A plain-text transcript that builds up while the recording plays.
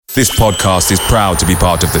This podcast is proud to be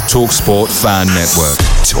part of the TalkSport Fan Network.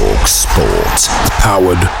 TalkSport.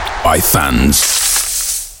 Powered by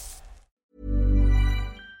fans.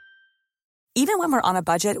 Even when we're on a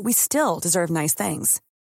budget, we still deserve nice things.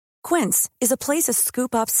 Quince is a place to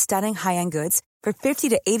scoop up stunning high-end goods for 50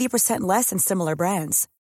 to 80% less than similar brands.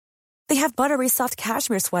 They have buttery soft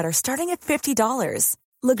cashmere sweaters starting at $50,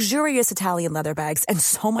 luxurious Italian leather bags, and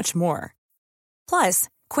so much more. Plus,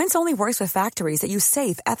 Quince only works with factories that use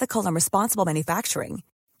safe, ethical, and responsible manufacturing.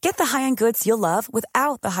 Get the high-end goods you'll love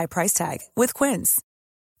without the high price tag with Quince.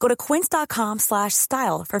 Go to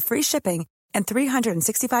quince.com/style for free shipping and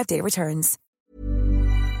 365-day returns.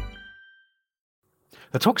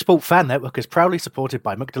 The TalkSport Fan Network is proudly supported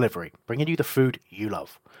by McDelivery, bringing you the food you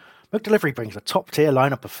love. McDelivery brings a top-tier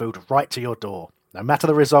lineup of food right to your door. No matter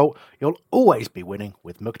the result, you'll always be winning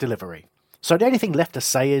with McDelivery. So the only thing left to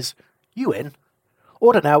say is, you in?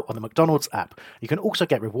 Order now on the McDonald's app. You can also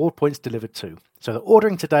get reward points delivered too. So that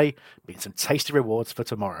ordering today means some tasty rewards for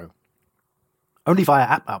tomorrow. Only via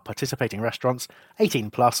app at participating restaurants. 18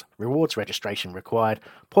 plus. Rewards registration required.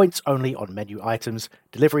 Points only on menu items.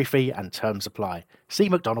 Delivery fee and terms apply. See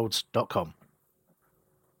mcdonalds.com.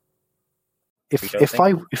 If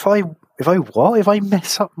I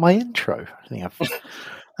mess up my intro, I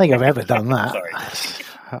think I've ever done that. Sorry.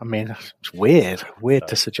 I mean, it's weird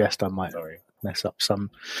to suggest I might mess up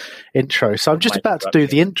some intro. So I'm just about to do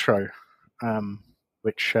the intro,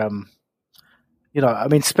 which I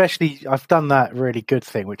mean, especially I've done that really good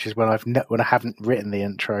thing, which is when I haven't written the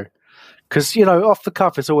intro, because off the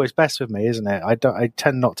cuff is always best with me, isn't it? I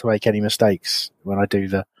tend not to make any mistakes when I do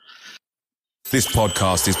the. This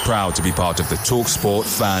podcast is proud to be part of the TalkSport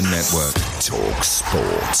Fan Network.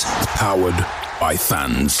 TalkSport. Powered by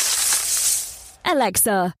fans.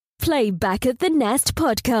 Alexa, play Back of the Nest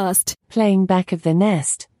podcast. Playing Back of the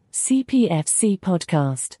Nest, CPFC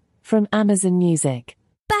podcast from Amazon Music.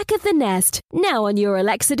 Back of the Nest, now on your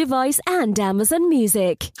Alexa device and Amazon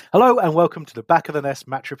Music. Hello and welcome to the Back of the Nest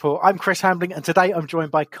match report. I'm Chris Hambling and today I'm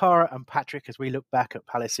joined by Cara and Patrick as we look back at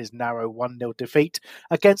Palace's narrow 1-0 defeat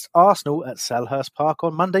against Arsenal at Selhurst Park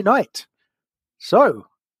on Monday night. So,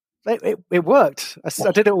 it worked.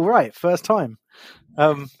 I did it all right, first time.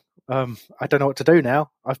 I don't know what to do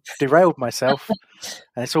now. I've derailed myself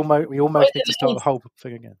and we almost need to start the whole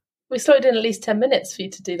thing again. We started in at least 10 minutes for you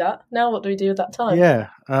to do that. Now what do we do with that time? Yeah,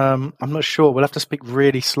 I'm not sure. We'll have to speak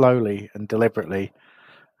really slowly and deliberately.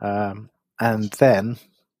 And then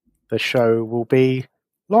the show will be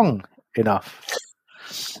long enough.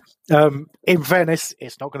 In fairness,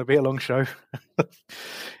 it's not going to be a long show.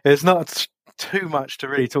 There's not too much to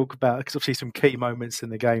really talk about because obviously some key moments in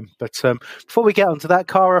the game. But before we get onto that,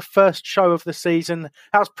 Cara, first show of the season.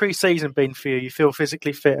 How's pre-season been for you? You feel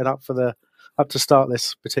physically fit and up to start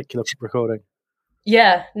this particular recording?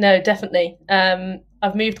 Yeah, no, definitely.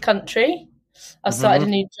 I've moved country. I've started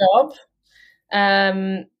a new job.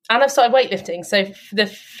 And I've started weightlifting. So for the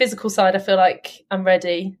physical side, I feel like I'm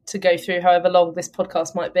ready to go through however long this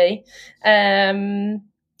podcast might be.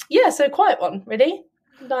 So quiet one, really.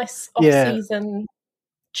 Nice off-season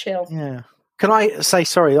chill. Yeah. Can I say,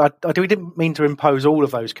 sorry, we didn't mean to impose all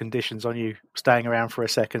of those conditions on you staying around for a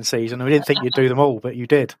second season. We didn't think you'd do them all, but you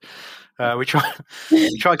did. We try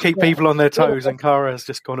to keep people on their toes, and Cara has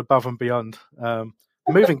just gone above and beyond. The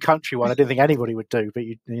moving country one, I didn't think anybody would do, but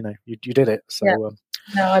you did it. So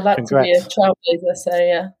no, I like to be a trailblazer, so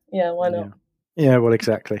yeah, why not? Yeah, well,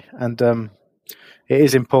 exactly, and it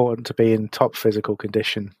is important to be in top physical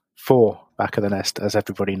condition for Back of the Nest, as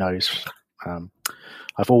everybody knows.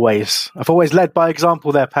 I've always led by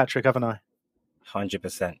example there, Patrick, haven't I?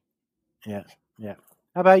 100%. Yeah.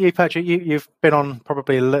 How about you, Patrick? You've been on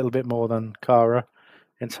probably a little bit more than Cara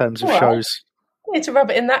in terms of shows. I need to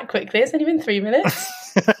rub it in that quickly. It's only been 3 minutes.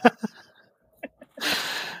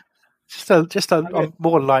 I'm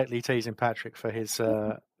more lightly teasing Patrick for his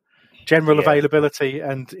general availability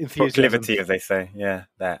and enthusiasm. Proclivity, as they say. Yeah,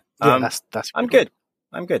 that. That's I'm good.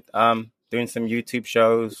 Doing some YouTube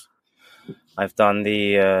shows. I've done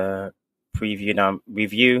the preview,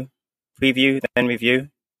 then review.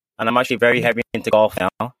 And I'm actually very heavy into golf now.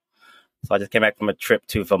 So I just came back from a trip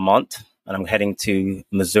to Vermont, and I'm heading to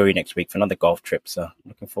Missouri next week for another golf trip. So I'm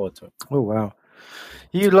looking forward to it. Oh, wow.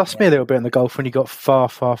 You lost me a little bit in the golf when you got far,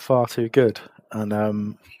 far, far too good.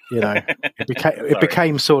 And, it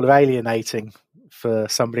became sort of alienating for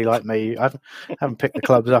somebody like me. I haven't picked the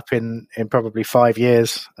clubs up in probably 5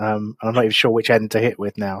 years. I'm not even sure which end to hit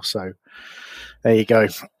with now. So there you go.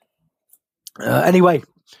 Anyway,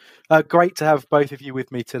 Great to have both of you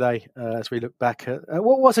with me today as we look back at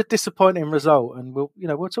what was a disappointing result, and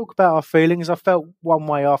we'll talk about our feelings. I felt one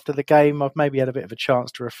way after the game. I've maybe had a bit of a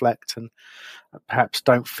chance to reflect, and perhaps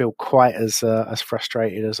don't feel quite as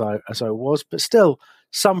frustrated as I was, but still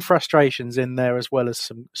some frustrations in there as well as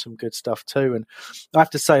some good stuff too. And I have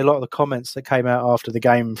to say, a lot of the comments that came out after the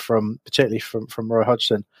game, particularly from Roy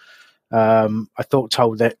Hodgson, I thought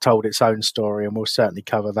told its own story, and we'll certainly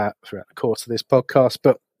cover that throughout the course of this podcast.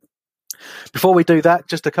 But before we do that,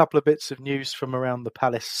 just a couple of bits of news from around the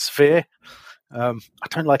Palace sphere. I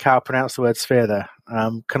don't like how I pronounce the word sphere there.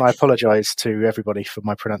 Can I apologise to everybody for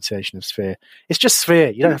my pronunciation of sphere? It's just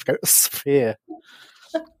sphere. You don't have to go sphere.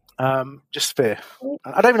 Just sphere.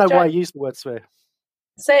 I don't even know why I use the word sphere.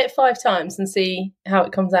 Say it 5 times and see how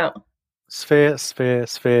it comes out. Sphere, sphere,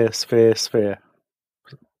 sphere, sphere, sphere.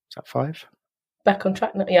 Is that 5? Back on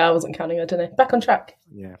track now. Yeah, I wasn't counting. I don't know. Back on track.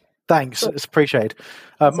 Yeah. Thanks. It's appreciated.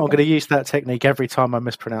 I'm going to use that technique every time I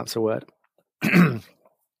mispronounce a word.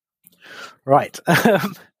 Right.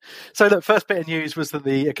 So the first bit of news was that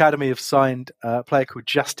the Academy have signed a player called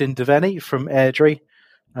Justin Devaney from Airdrie.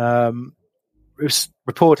 It was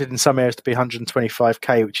reported in some areas to be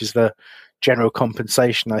 125k, which is the general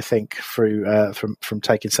compensation, I think, through from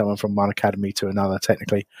taking someone from one academy to another,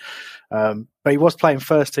 technically. But he was playing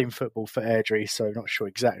first team football for Airdrie, so not sure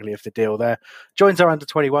exactly of the deal there. Joins our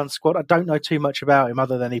under-21 squad. I don't know too much about him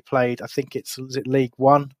other than he played, I think was it League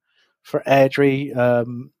One for Airdrie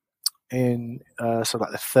in sort of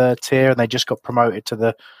like the third tier, and they just got promoted to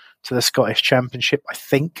the Scottish Championship. I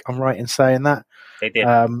think I'm right in saying that. They did.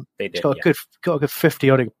 They did. Got a good 50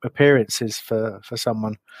 odd appearances for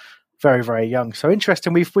someone very, very young. So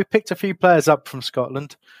interesting. We've picked a few players up from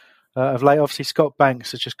Scotland of late. Obviously, Scott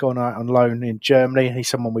Banks has just gone out on loan in Germany. He's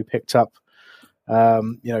someone we picked up.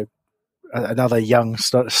 Another young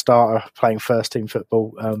starter playing first team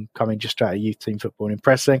football, coming just out of youth team football and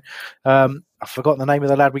impressing. I've forgotten the name of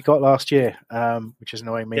the lad we got last year, which is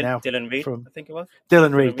annoying me now. Dylan Reid, I think it was.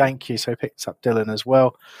 Dylan Reid, thank you. So picked up Dylan as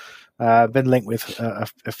well. Been linked with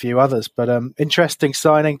a few others, but interesting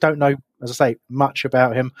signing. Don't know, as I say, much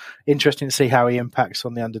about him. Interesting to see how he impacts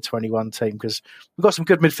on the under-21 team, because we've got some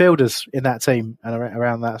good midfielders in that team and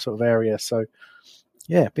around that sort of area. So,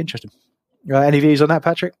 yeah, be interesting. Any views on that,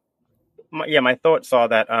 Patrick? My thoughts are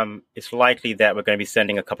that it's likely that we're going to be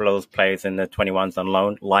sending a couple of those players in the 21s on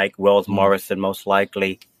loan, like Wells Morrison, most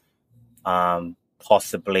likely,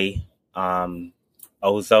 possibly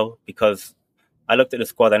Ozo, because I looked at the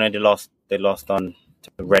squad. I know they lost on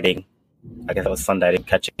to Reading. I guess it was Sunday. I didn't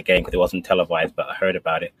catch the game because it wasn't televised, but I heard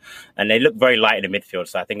about it. And they look very light in the midfield,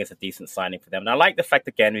 so I think it's a decent signing for them. And I like the fact,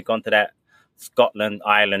 again, we've gone to that Scotland,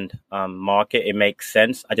 Ireland market. It makes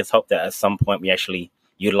sense. I just hope that at some point we actually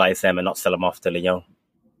utilise them and not sell them off to Lyon.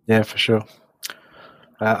 Yeah, for sure.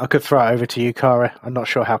 I could throw it over to you, Cara. I'm not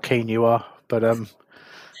sure how keen you are, but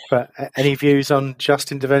any views on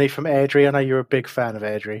Justin Devaney from Airdrie? I know you're a big fan of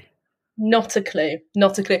Airdrie. Not a clue.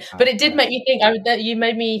 But it did make me think. You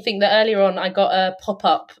made me think that earlier on I got a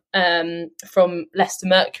pop-up from Leicester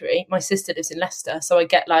Mercury. My sister lives in Leicester, so I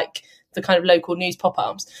get like the kind of local news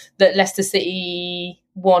pop-ups that Leicester City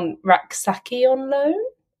want Rak-Saki on loan.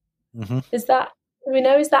 Mm-hmm. Is that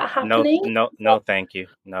happening? No, thank you.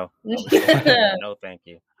 No, no, thank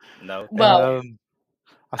you. No. Well,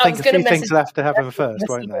 I think a few things will have to happen first,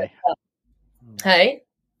 won't they? Hey.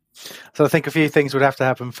 So I think a few things would have to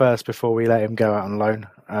happen first before we let him go out on loan.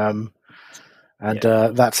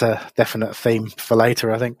 That's a definite theme for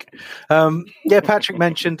later, I think. Patrick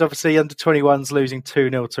mentioned, obviously, under-21s losing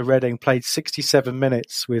 2-0 to Reading, played 67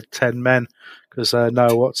 minutes with 10 men because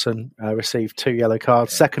Noah Watson received 2 yellow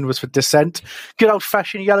cards. Second was for dissent. Good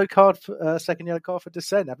old-fashioned yellow card, second yellow card for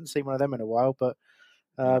dissent. I haven't seen one of them in a while, but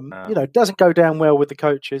it doesn't go down well with the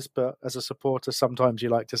coaches, but as a supporter, sometimes you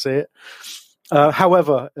like to see it.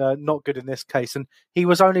 However, not good in this case. And he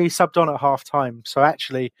was only subbed on at half-time. So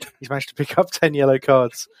actually, he's managed to pick up 10 yellow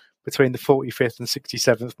cards between the 45th and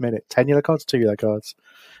 67th minute. 10 yellow cards, 2 yellow cards,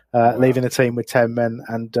 leaving the team with 10 men.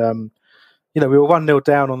 And, we were 1-0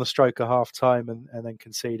 down on the stroke at half-time and then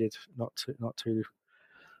conceded not too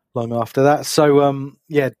long after that. So,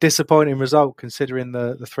 disappointing result considering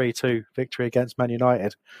the 3-2 victory against Man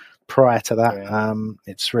United prior to that. Yeah.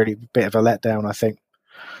 It's really a bit of a letdown, I think.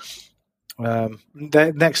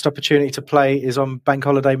 The next opportunity to play is on Bank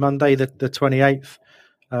Holiday Monday, the 28th,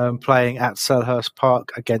 playing at Selhurst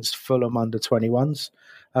Park against Fulham under-21s.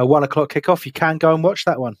 1 o'clock kickoff. You can go and watch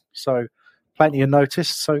that one. So plenty of notice.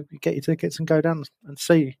 So get your tickets and go down and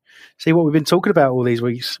see what we've been talking about all these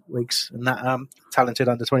weeks and that talented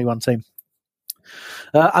under-21 team.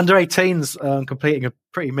 Under 18s completing a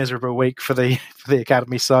pretty miserable week for the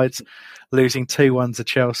academy sides, losing 2-1 to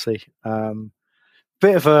Chelsea.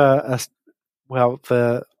 Bit of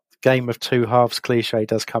the game of two halves cliche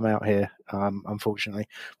does come out here, unfortunately.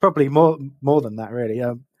 Probably more than that, really.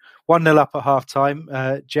 1-0 up at half time.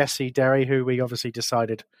 Jesse Derry, who we obviously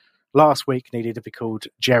decided last week needed to be called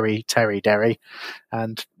Jerry Terry Derry,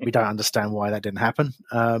 and we don't understand why that didn't happen.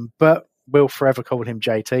 But we'll forever call him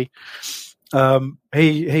JT.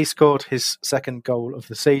 He scored his second goal of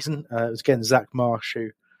the season. It was again Zach Marsh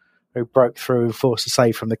who broke through and forced a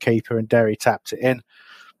save from the keeper, and Derry tapped it in.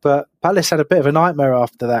 But Palace had a bit of a nightmare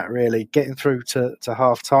after that, really, getting through to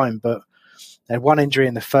half time. But they had one injury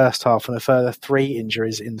in the first half and a further 3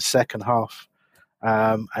 injuries in the second half.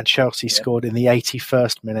 And Chelsea scored in the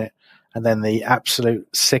 81st minute, and then the absolute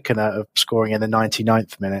sickener of scoring in the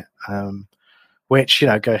 99th minute, which,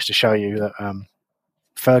 goes to show you that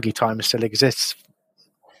Fergie time still exists.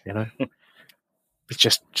 It's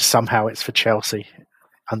just somehow it's for Chelsea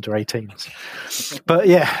under 18s. But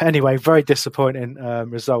yeah, anyway, very disappointing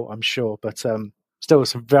result, I'm sure. But still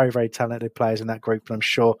some very, very talented players in that group, and I'm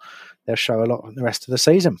sure they'll show a lot in the rest of the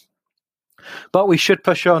season. But we should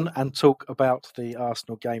push on and talk about the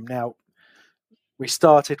Arsenal game now. We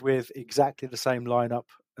started with exactly the same lineup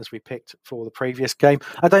as we picked for the previous game.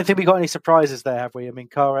 I don't think we got any surprises there, have we? I mean,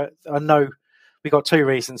 Cara, I know we got 2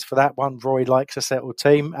 reasons for that. One, Roy likes a settled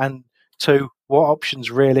team, and 2, what options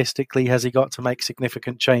realistically has he got to make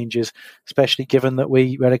significant changes, especially given that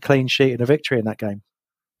we had a clean sheet and a victory in that game?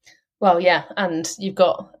 Well, yeah, and you've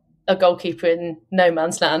got a goalkeeper in no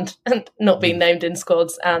man's land and not being named in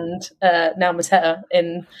squads, and now Mateta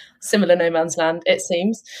in similar no man's land, it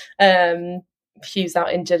seems. Hughes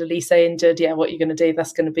out injured, Elise injured. Yeah, what are you going to do?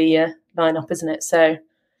 That's going to be a line-up, isn't it? So,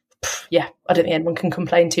 yeah, I don't think anyone can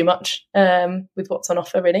complain too much with what's on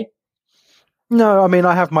offer, really. No, I mean,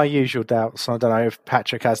 I have my usual doubts. I don't know if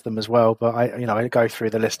Patrick has them as well, but I go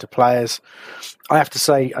through the list of players. I have to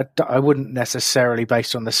say, I wouldn't necessarily,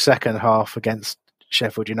 based on the second half against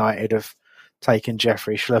Sheffield United, have taken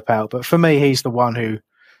Jeffrey Schlupp out. But for me, he's the one who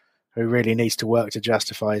really needs to work to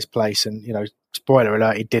justify his place. And, spoiler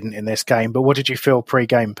alert, he didn't in this game. But what did you feel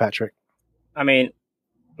pre-game, Patrick? I mean,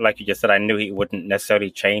 like you just said, I knew he wouldn't necessarily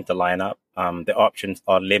change the lineup. The options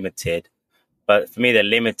are limited. But for me, they're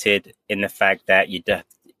limited in the fact that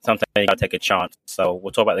sometimes you got to take a chance. So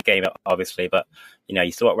we'll talk about the game, obviously. But,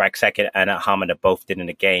 you saw what Raksak and Hamada both did in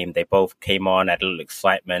the game. They both came on, had a little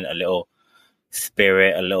excitement, a little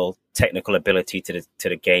spirit, a little technical ability to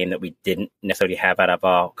the game that we didn't necessarily have out of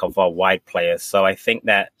our wide players. So I think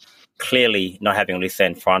that clearly not having Olise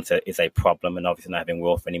and France is a problem, and obviously not having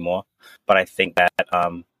Wolf anymore. But I think that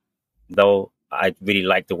though I really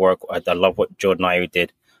like the work, I love what Jordan Ayew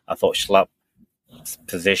did. I thought Schlupp's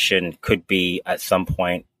position could be at some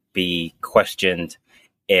point be questioned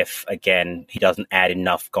if, again, he doesn't add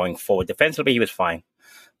enough going forward. Defensively, he was fine.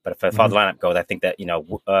 But as far as the lineup goes, I think that,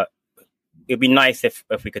 it'd be nice if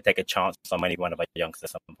we could take a chance on any one of our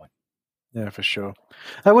youngsters at some point. Yeah, for sure.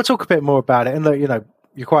 We'll talk a bit more about it. And look,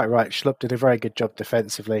 you're quite right. Schlupp did a very good job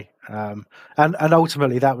defensively. And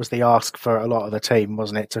ultimately that was the ask for a lot of the team,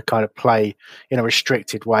 wasn't it? To kind of play in a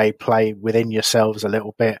restricted way, play within yourselves a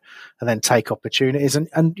little bit, and then take opportunities.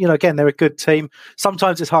 And again, they're a good team.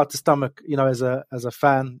 Sometimes it's hard to stomach, as a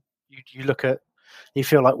fan, you look at, you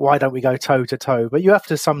feel like, why don't we go toe to toe? But you have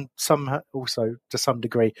to also to some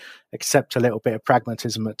degree accept a little bit of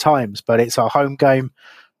pragmatism at times. But it's our home game,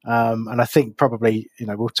 and I think probably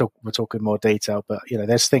we'll talk in more detail. But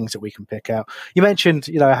there's things that we can pick out. You mentioned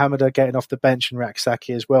Hamada getting off the bench and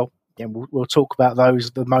Raksaki as well. Again, we'll talk about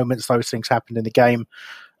the moments those things happened in the game,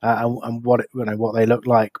 and what they look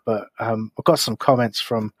like. But I've got some comments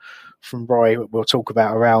from Roy we'll talk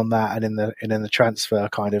about around that, and in the transfer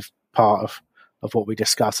kind of part of what we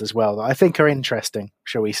discuss as well, that I think are interesting,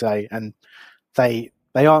 shall we say. And they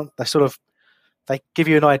give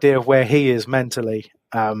you an idea of where he is mentally,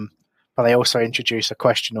 but they also introduce a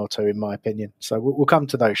question or two, in my opinion. So we'll come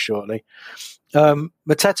to those shortly.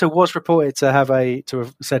 Mateta was reported to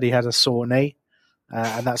have said he had a sore knee,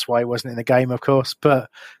 and that's why he wasn't in the game, of course, but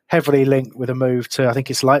heavily linked with a move to, I think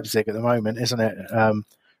it's Leipzig at the moment, isn't it?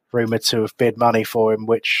 Rumoured to have bid money for him,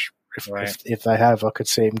 which if they have, I could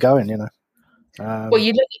see him going, Well,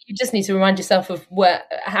 you just need to remind yourself of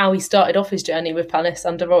how he started off his journey with Palace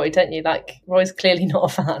under Roy, don't you? Like, Roy's clearly not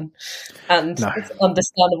a fan, and it's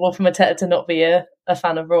understandable for Mateta to not be a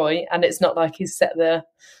fan of Roy, and it's not like he's set the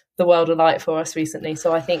world alight for us recently.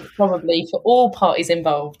 So I think probably for all parties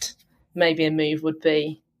involved, maybe a move would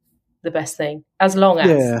be the best thing, as long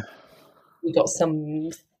as we got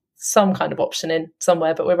some some kind of option in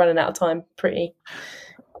somewhere, but we're running out of time pretty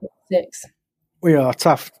quick. We are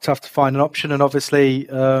tough to find an option, and obviously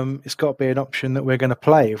it's got to be an option that we're going to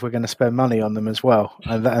play if we're going to spend money on them as well,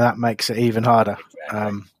 and that makes it even harder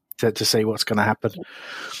to see what's going to happen.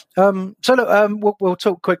 So look, we'll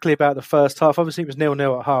talk quickly about the first half. Obviously, it was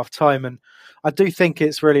 0-0 at half time, and I do think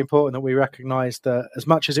it's really important that we recognise that as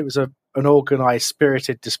much as it was an organised,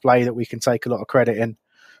 spirited display that we can take a lot of credit in,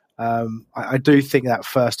 I do think that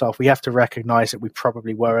first half we have to recognise that we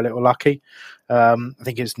probably were a little lucky. I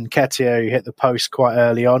think it was Nketiah who hit the post quite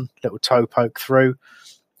early on, little toe poke through.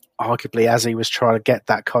 Arguably, as he was trying to get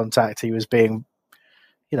that contact, he was being,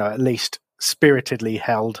 at least spiritedly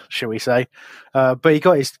held, shall we say? But he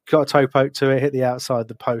got a toe poke to it, hit the outside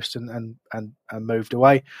the post, and moved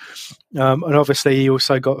away. And obviously, he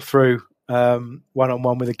also got through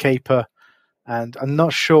 1-on-1 with the keeper. And I'm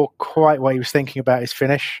not sure quite what he was thinking about his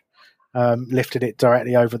finish. Lifted it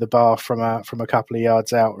directly over the bar from a couple of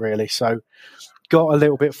yards out, really. So got a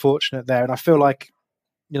little bit fortunate there. And I feel like,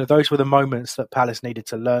 those were the moments that Palace needed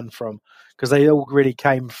to learn from, because they all really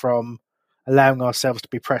came from allowing ourselves to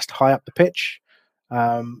be pressed high up the pitch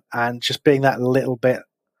and just being that little bit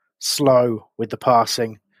slow with the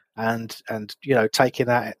passing and taking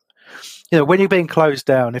that. When you're being closed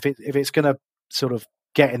down, if it's going to sort of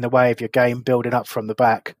get in the way of your game building up from the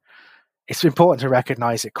back, it's important to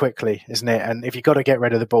recognise it quickly, isn't it? And if you've got to get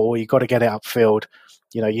rid of the ball, you've got to get it upfield.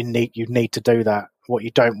 You need to do that. What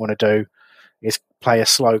you don't want to do is play a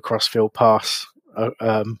slow crossfield pass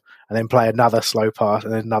and then play another slow pass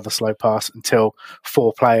and then another slow pass until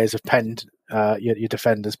 4 players have penned your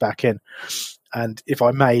defenders back in. And if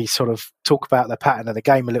I may sort of talk about the pattern of the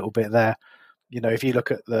game a little bit there, if you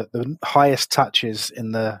look at the highest touches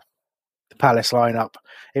in the Palace lineup,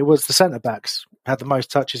 it was the centre-backs had the most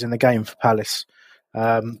touches in the game for Palace.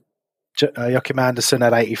 Joachim Andersen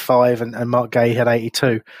had 85 and Mark Gay had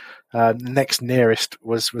 82. The next nearest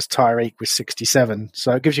was Tyreek with 67.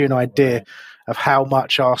 So it gives you an idea of how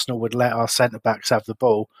much Arsenal would let our centre-backs have the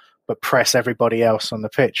ball but press everybody else on the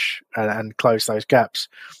pitch and close those gaps.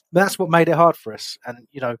 That's what made it hard for us. And,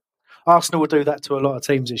 Arsenal will do that to a lot of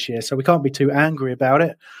teams this year, so we can't be too angry about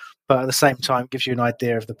it. But at the same time, it gives you an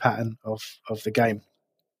idea of the pattern of the game.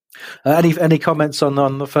 Any comments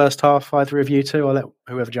on the first half, either of you two? I'll let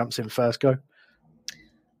whoever jumps in first go.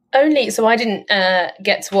 So I didn't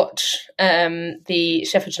get to watch the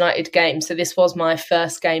Sheffield United game, so this was my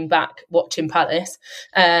first game back watching Palace.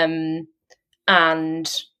 And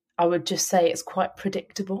I would just say it's quite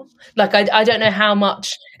predictable. Like, I don't know how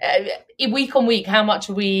much, week on week, how much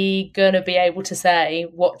are we going to be able to say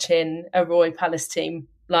watching a Roy Palace team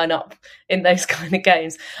line up in those kind of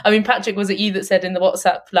games? I mean, Patrick, was it you that said in the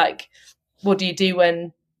WhatsApp, like, what do you do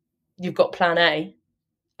when you've got plan A?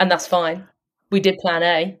 And that's fine. We did plan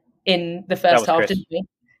A in the first half, Chris. didn't we?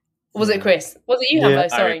 Was it Chris? Was it you, Hambo?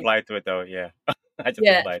 Sorry. I replied to it, though, yeah. I just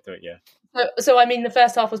replied to it, yeah. So, I mean, the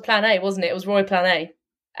first half was plan A, wasn't it? It was Roy plan A.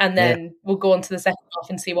 And then we'll go on to the second half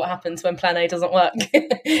and see what happens when plan A doesn't work.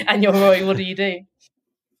 And you're Roy, what do you do?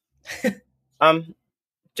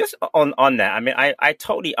 Just on that, I mean, I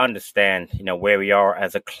totally understand, where we are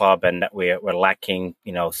as a club and that we're lacking,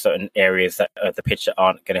 certain areas of the pitch that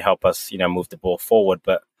aren't going to help us, move the ball forward.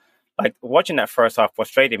 But like watching that first half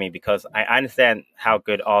frustrated me because I understand how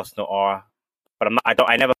good Arsenal are, but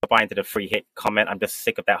I never buy into the free hit comment. I'm just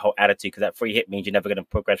sick of that whole attitude because that free hit means you're never going to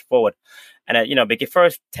progress forward. And the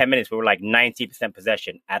first 10 minutes we were like 90%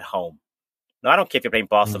 possession at home. Now I don't care if you're playing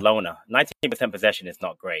Barcelona. 19% possession is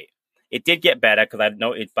not great. It did get better because I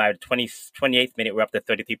noticed by the 28th minute, we're up to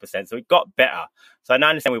 33%. So it got better. So I now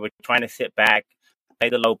understand we were trying to sit back, play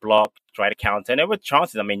the low block, try to counter. And there were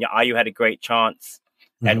chances. I mean, Ayew had a great chance.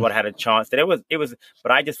 Edward had a chance. It was,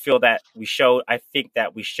 but I just feel that we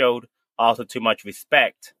showed also too much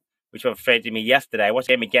respect, which frustrated me yesterday. I watched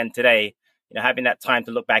the game again today. Having that time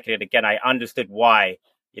to look back at it again, I understood why,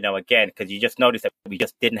 again, because you just noticed that we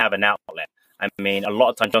just didn't have an outlet. I mean, a lot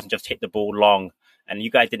of times Johnson just hit the ball long. And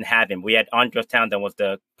you guys didn't have him. We had Andros Townsend was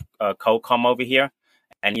the co-com over here.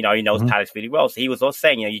 And, he knows Palace really well. So he was also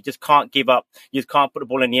saying, you just can't give up. You just can't put the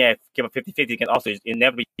ball in the air, give up 50-50 against Arsenal.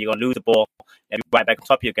 Inevitably, you're going to lose the ball and be right back on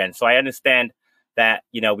top of you again. So I understand that,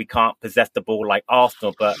 we can't possess the ball like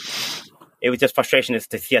Arsenal. But it was just frustration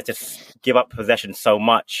to see us just give up possession so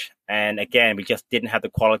much. And again, we just didn't have the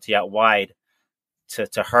quality out wide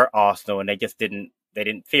to hurt Arsenal. And they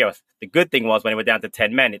didn't fear us. The good thing was when we were down to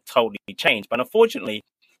 10 men, it totally changed. But unfortunately,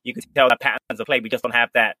 you could tell that patterns of play, we just don't have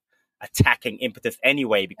that attacking impetus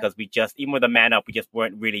anyway, because we just, even with a man up, we just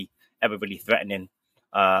weren't ever really threatening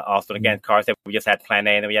Arsenal. Again, Cara said we just had plan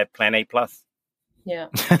A and then we had plan A plus. Yeah.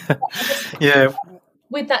 Yeah.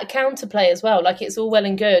 with that counterplay as well, like it's all well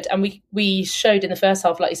and good, and we showed in the first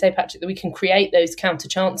half, like you say, Patrick, that we can create those counter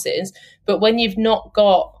chances. But when you've not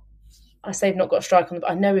got, I say we've not got a striker on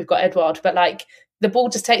I know we've got Edouard, but like the ball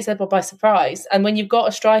just takes Edouard by surprise. And when you've got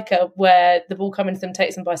a striker where the ball coming to them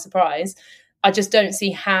takes them by surprise, I just don't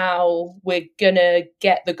see how we're gonna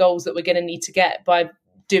get the goals that we're gonna need to get by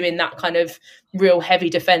doing that kind of real heavy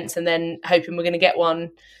defence and then hoping we're going to get one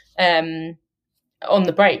on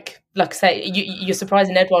the break. Like I say, you're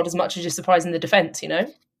surprising Edouard as much as you're surprising the defence, you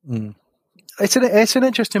know? Mm. It's an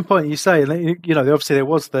interesting point you say. You know, obviously there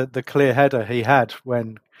was the clear header he had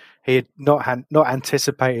when he had not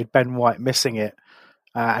anticipated Ben White missing it,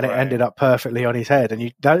 and it ended up perfectly on his head.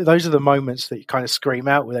 And those are the moments that you kind of scream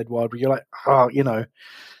out with Edouard, where you're like, oh, you know,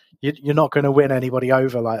 you're not going to win anybody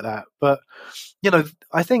over like that. But, you know,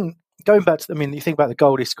 I think going back to, I mean, you think about the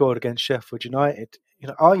goal he scored against Sheffield United. You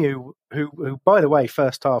know, Ayew, who by the way,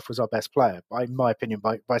 first half was our best player, in my opinion,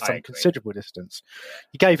 by some considerable distance.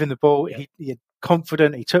 He gave him the ball. Yeah. He had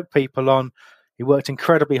confident. He took people on. He worked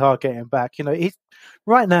incredibly hard getting back. You know,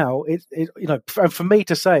 right now, you know, and for me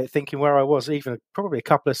to say it, thinking where I was even probably a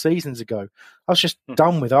couple of seasons ago, I was just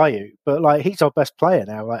done with Ayew. But like, he's our best player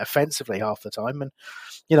now, like offensively half the time. And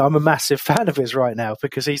you know, I'm a massive fan of his right now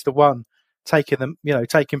because he's the one taking them, you know,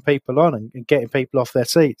 taking people on and getting people off their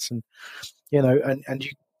seats. And you know, and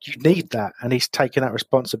you need that, and he's taking that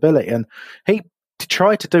responsibility. And he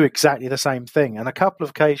tried to do exactly the same thing. And a couple of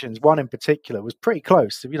occasions, one in particular, was pretty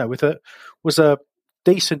close. You know, was a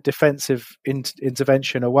decent defensive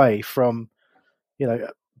intervention away from, you know,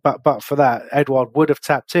 but for that, Edouard would have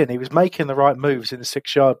tapped in. He was making the right moves in the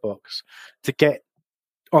 6-yard box to get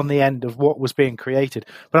on the end of what was being created.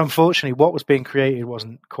 But unfortunately, what was being created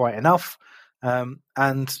wasn't quite enough.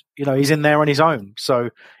 And, you know, he's in there on his own.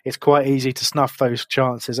 So it's quite easy to snuff those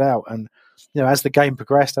chances out. And, you know, as the game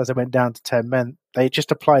progressed, as it went down to 10 men, they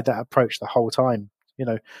just applied that approach the whole time. You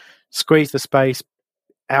know, squeeze the space,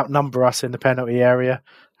 outnumber us in the penalty area,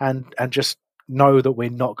 and just know that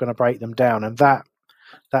we're not going to break them down. And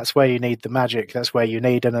that's where you need the magic. That's where you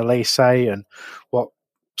need an Elise and what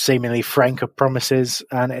seemingly Franca promises.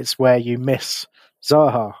 And it's where you miss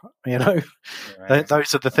Zaha, you know. Right.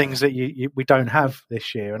 Those are the things that we don't have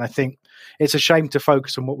this year. And I think it's a shame to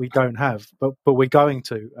focus on what we don't have, but we're going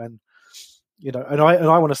to. And, you know, and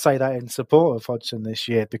I want to say that in support of Hodgson this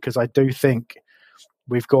year, because I do think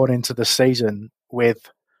we've gone into the season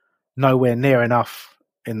with nowhere near enough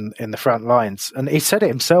in the front lines. And he said it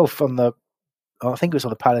himself on I think it was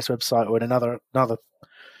on the Palace website or in another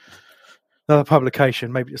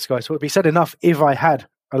publication, maybe the Sky Sport. But he said enough. If I had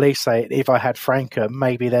Elise, if I had Franca,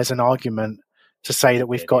 maybe there's an argument to say that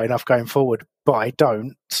we've got enough going forward, but I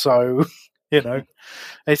don't. So, you know,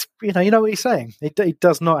 it's, you know what he's saying. He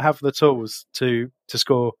does not have the tools to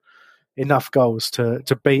score enough goals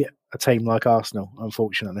to beat a team like Arsenal,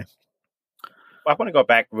 unfortunately. I want to go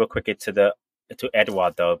back real quickly to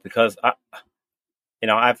Edouard though, because I've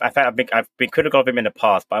been critical of him in the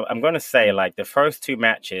past, but I'm going to say, like, the first 2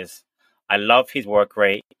 matches, I love his work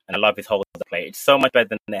rate and I love his whole play. It's so much better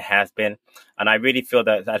than it has been, and I really feel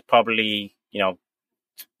that that's probably, you know,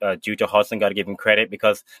 due to Hodgson. Got to give him credit,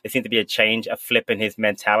 because there seems to be a flip in his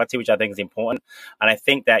mentality, which I think is important. And I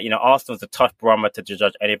think that, you know, Arsenal's a tough barometer to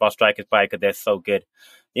judge any of our strikers by, because they're so good.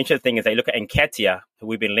 The interesting thing is that you look at Nketiah, who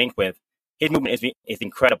we've been linked with. His movement is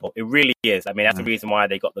incredible. It really is. I mean, that's the reason why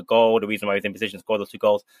they got the goal, the reason why he's in position to score those 2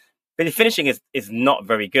 goals. But the finishing is not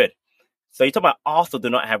very good. So you talk about Arsenal do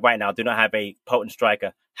not have a potent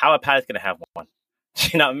striker. How are Palace going to have one? Do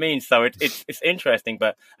you know what I mean? So it's interesting.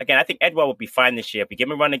 But again, I think Edouard will be fine this year. If you give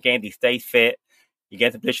him a run again, he stays fit, he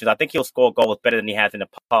gets in positions, I think he'll score goals better than he has in the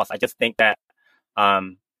past. I just think that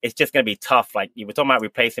it's just going to be tough. Like, you were talking about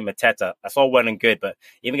replacing Mateta. That's all well and good, but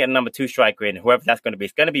even getting a number 2 striker in, whoever that's going to be,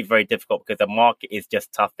 it's going to be very difficult, because the market is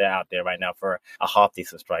just tough out there right now for a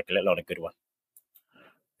half-decent striker, let alone a good one.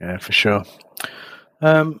 Yeah, for sure.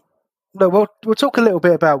 We'll talk a little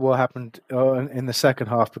bit about what happened in the second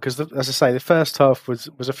half, because, as I say, the first half was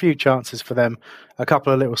a few chances for them, a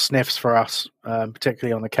couple of little sniffs for us,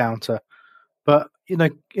 particularly on the counter. But, you know,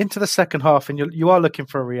 into the second half, and you are looking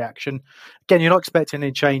for a reaction. Again, you're not expecting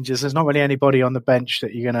any changes. There's not really anybody on the bench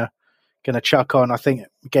that you're gonna chuck on. I think,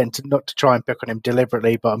 again, not to try and pick on him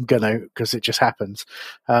deliberately, but I'm gonna, because it just happens.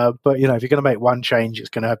 But, you know, if you're gonna make one change, it's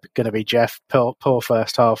gonna be Jeff. Poor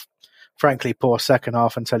first half. Frankly, poor second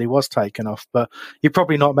half until he was taken off. But you're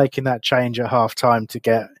probably not making that change at half time to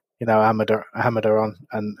get, you know, Hamada on,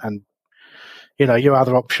 and you know, your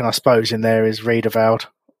other option, I suppose, in there is Riedewald.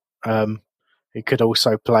 He could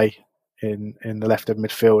also play in the left of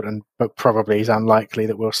midfield, but probably is unlikely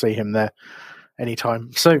that we'll see him there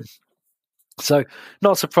anytime soon. So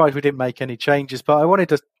not surprised we didn't make any changes, but I wanted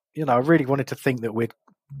to, I really wanted to think that we'd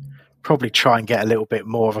probably try and get a little bit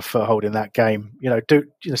more of a foothold in that game. Do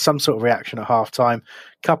some sort of reaction at half-time,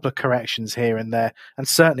 couple of corrections here and there, and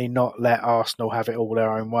certainly not let Arsenal have it all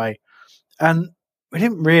their own way. And we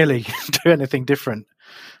didn't really do anything different.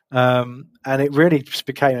 And it really just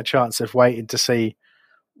became a chance of waiting to see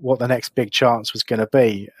what the next big chance was going to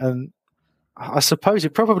be. And I suppose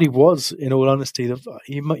it probably was, in all honesty.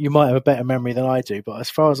 You might have a better memory than I do, but as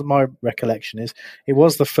far as my recollection is, it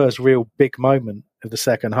was the first real big moment of the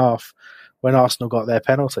second half when Arsenal got their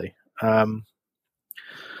penalty. And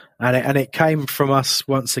it came from us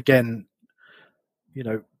once again,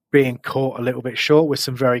 being caught a little bit short with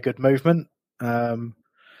some very good movement. And,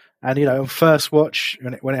 on first watch,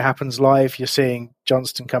 when it happens live, you're seeing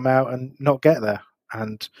Johnston come out and not get there,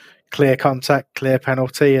 and clear contact, clear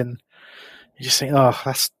penalty, and you just think, oh,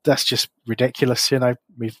 that's just ridiculous.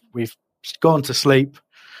 We've gone to sleep.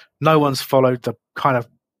 No one's followed the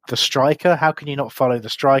striker. How can you not follow the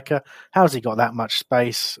striker? How's he got that much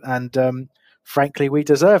space? And frankly, we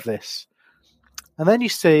deserve this. And then you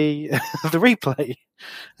see the replay,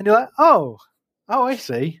 and you're like, oh, I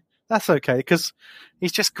see. That's okay, because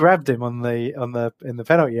he's just grabbed him in the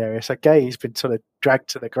penalty area. So Gay's been sort of dragged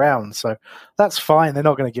to the ground. So that's fine. They're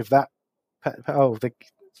not going to give that.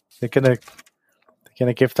 They're going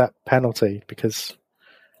to give that penalty because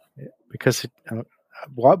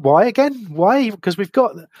why again? Why? Because we've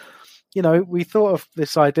got, we thought of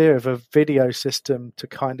this idea of a video system to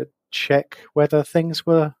kind of check whether things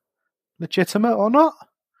were legitimate or not.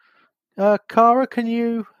 Cara, can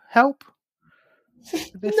you help?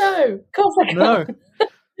 No, of course I can't.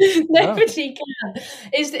 Nobody can.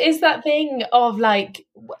 It's that thing of like,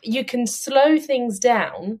 you can slow things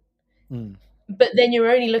down, but then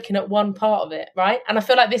you're only looking at one part of it, right? And I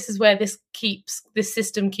feel like this is where this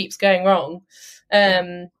system keeps going wrong.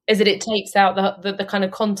 Is that it takes out the kind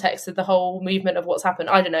of context of the whole movement of what's happened.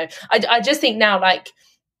 I don't know. I just think now, like,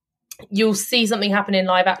 you'll see something happen in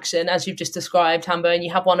live action, as you've just described, Hambo, and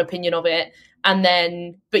you have one opinion of it,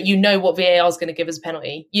 but you know what VAR is going to give as a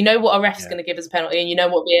penalty. You know what a ref's going to give as a penalty, and you know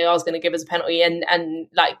what VAR is going to give as a penalty, and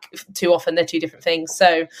like, too often they're two different things.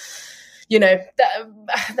 So,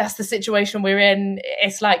 that's the situation we're in.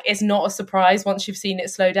 It's like, it's not a surprise once you've seen it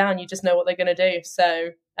slow down. You just know what they're going to do. So,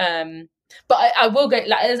 but I will go,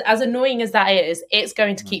 like, as annoying as that is, it's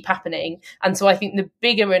going to keep happening. And so I think the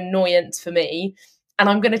bigger annoyance for me, and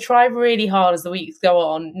I'm going to try really hard as the weeks go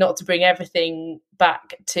on not to bring everything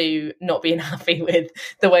back to not being happy with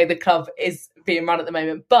the way the club is being run at the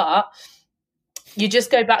moment. But you just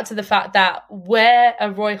go back to the fact that where a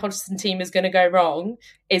Roy Hodgson team is going to go wrong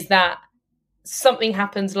is that something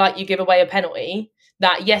happens, like you give away a penalty,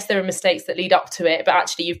 that yes, there are mistakes that lead up to it, but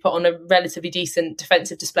actually you've put on a relatively decent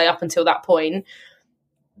defensive display up until that point.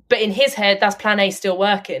 But in his head, that's plan A still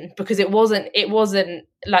working, because it wasn't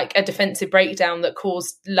like a defensive breakdown that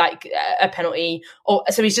caused like a penalty,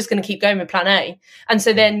 so he's just going to keep going with plan A. And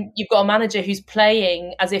so then you've got a manager who's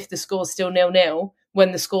playing as if the score's still 0-0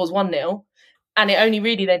 when the score's 1-0. And it only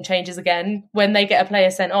really then changes again when they get a player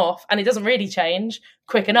sent off, and it doesn't really change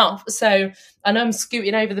quick enough. So I know I'm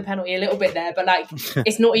scooting over the penalty a little bit there, but like,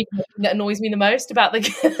 it's not even the thing that annoys me the most about the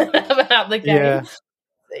game.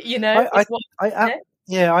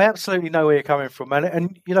 Yeah. I absolutely know where you're coming from,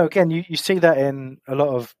 and again, you see that in a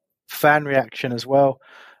lot of fan reaction as well.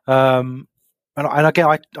 And again,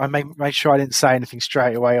 I made sure I didn't say anything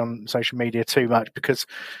straight away on social media too much, because,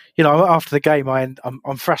 after the game,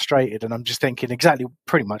 I'm frustrated, and I'm just thinking exactly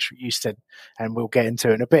pretty much what you said, and we'll get into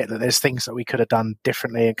it in a bit, that there's things that we could have done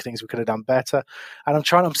differently and things we could have done better. And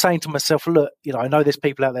I'm saying to myself, look, I know there's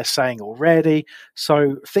people out there saying already,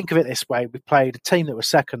 so think of it this way. We played a team that was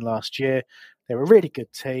second last year. They're a really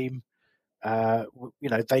good team.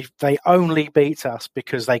 They only beat us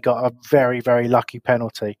because they got a very, very lucky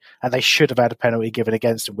penalty, and they should have had a penalty given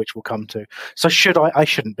against them, which we'll come to. So I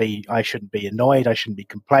shouldn't be annoyed. I shouldn't be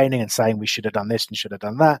complaining and saying we should have done this and should have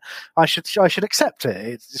done that. I should accept it.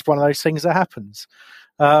 It's one of those things that happens.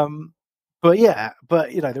 But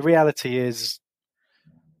the reality is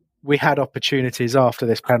we had opportunities after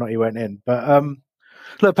this penalty went in. But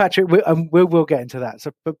look, Patrick, we'll get into that.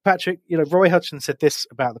 So, but Patrick, Roy Hodgson said this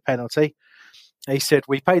about the penalty. He said,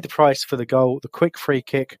 we paid the price for the goal, the quick free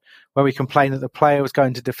kick, where we complained that the player was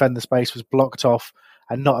going to defend the space was blocked off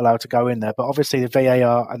and not allowed to go in there. But obviously the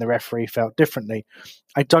VAR and the referee felt differently.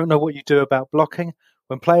 I don't know what you do about blocking.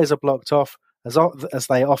 When players are blocked off, as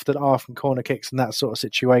they often are from corner kicks and that sort of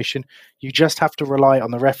situation, you just have to rely on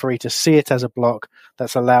the referee to see it as a block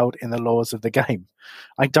that's allowed in the laws of the game.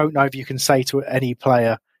 I don't know if you can say to any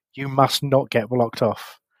player, you must not get blocked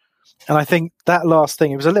off. And I think that last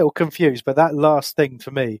thing, it was a little confused, but that last thing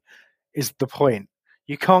for me is the point.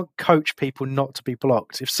 You can't coach people not to be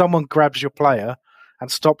blocked. If someone grabs your player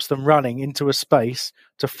and stops them running into a space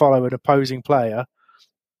to follow an opposing player,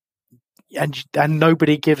 and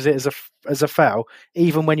nobody gives it as a foul,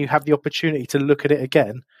 even when you have the opportunity to look at it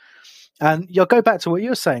again. And you'll go back to what you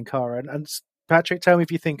were saying, Cara, and Patrick, tell me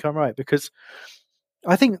if you think I'm right, because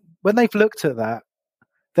I think when they've looked at that,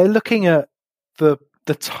 they're looking at the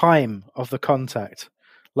time of the contact,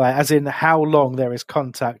 like as in how long there is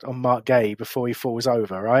contact on Marc Guéhi before he falls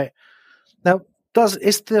over, right? Now,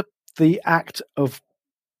 is the act of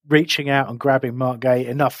reaching out and grabbing Marc Guéhi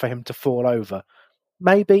enough for him to fall over?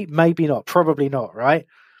 Maybe, maybe not, probably not, right?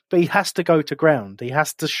 But he has to go to ground. He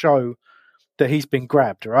has to show that he's been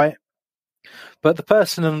grabbed, right? But the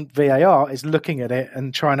person on VAR is looking at it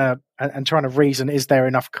and trying to reason, is there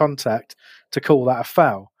enough contact to call that a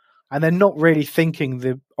foul? And they're not really thinking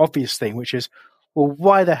the obvious thing, which is, well,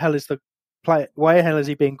 why the hell is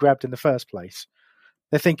he being grabbed in the first place?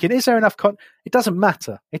 They're thinking, is there enough It doesn't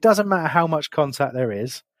matter. It doesn't matter how much contact there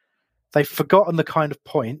is. They've forgotten the kind of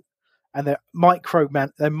point, and they're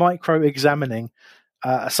micro-examining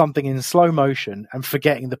something in slow motion and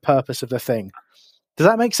forgetting the purpose of the thing. Does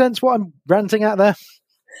that make sense, what I'm ranting at there?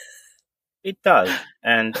 It does.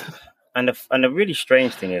 And the really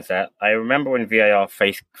strange thing is that I remember when VAR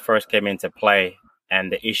first came into play,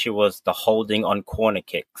 and the issue was the holding on corner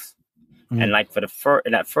kicks. Mm. And like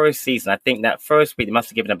in that first season, I think that first week they must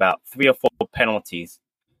have given about 3 or 4 penalties,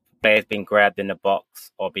 players being grabbed in the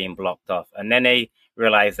box or being blocked off. And then they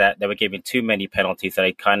realized that they were giving too many penalties, so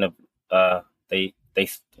they kind of they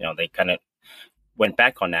kind of went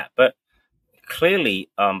back on that. But clearly,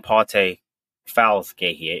 Partey fouls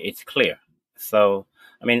Guéhi. It's clear. So,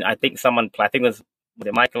 I mean, I think it was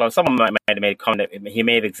Michael, someone might have made a comment that he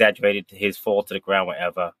may have exaggerated his fall to the ground,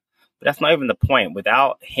 whatever. But that's not even the point.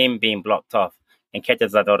 Without him being blocked off, and Nketiah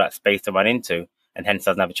has all that space to run into, and hence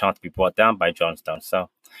doesn't have a chance to be brought down by John Stones. So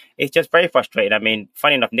it's just very frustrating. I mean,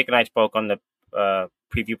 funny enough, Nick and I spoke on the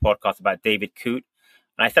preview podcast about David Coote,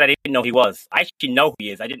 and I said I didn't know who he was. I actually know who he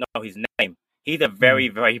is. I didn't know his name. He's a very,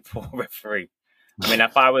 very poor referee. I mean,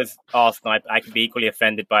 if I was Arsenal, I could be equally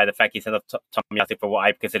offended by the fact he sent off Tomiyasu for what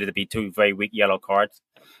I consider to be 2 very weak yellow cards.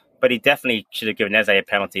 But he definitely should have given Eze a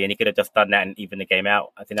penalty, and he could have just done that and even the game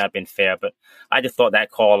out. I think that would have been fair. But I just thought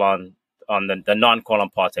that call on the non-call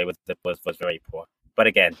on Partey was very poor. But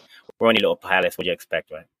again, we're only little Palace. What do you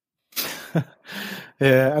expect, right?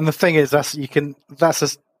 Yeah, and the thing is, that's a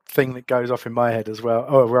thing that goes off in my head as well.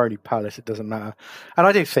 Oh, we're only Palace. It doesn't matter. And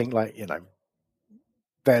I do think,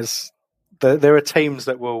 there are teams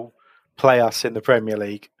that will play us in the Premier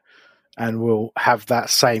League and will have that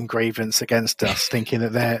same grievance against us, thinking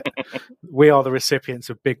that we are the recipients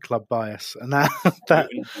of big club bias, and that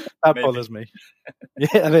bothers me.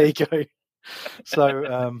 Yeah, there you go.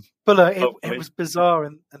 So, but look, it was bizarre,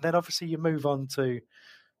 and then obviously you move on to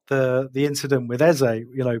the incident with Eze,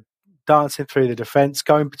 dancing through the defence,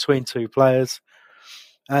 going between 2 players,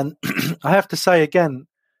 and I have to say again,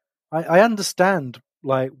 I understand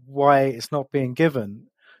why it's not being given.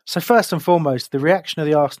 So first and foremost, the reaction of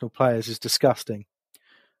the Arsenal players is disgusting.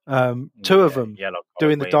 2 of them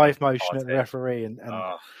doing the dive motion at the referee, and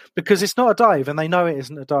because it's not a dive, and they know it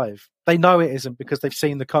isn't a dive. They know it isn't because they've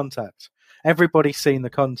seen the contact. Everybody's seen the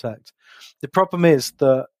contact. The problem is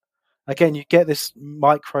that, again, you get this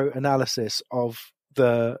micro analysis of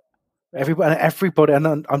everybody,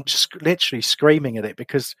 and I'm just literally screaming at it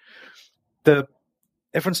because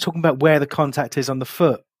everyone's talking about where the contact is on the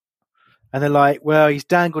foot. And they're like, well, he's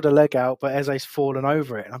dangled a leg out, but Eze's fallen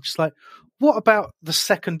over it. And I'm just like, what about the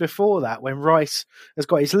second before that when Rice has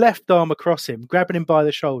got his left arm across him, grabbing him by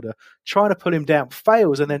the shoulder, trying to pull him down,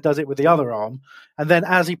 fails, and then does it with the other arm. And then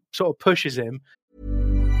as he sort of pushes him.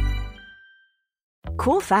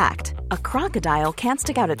 Cool fact, a crocodile can't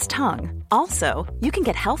stick out its tongue. Also, you can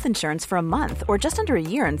get health insurance for a month or just under a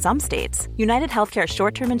year in some states. United Healthcare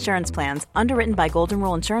short-term insurance plans, underwritten by Golden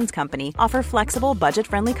Rule Insurance Company, offer flexible,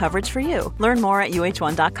 budget-friendly coverage for you. Learn more at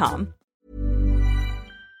uh1.com.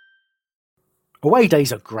 Away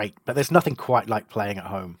days are great, but there's nothing quite like playing at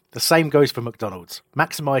home. The same goes for McDonald's.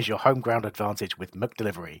 Maximise your home ground advantage with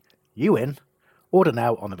McDelivery. You in? Order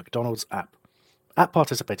now on the McDonald's app. At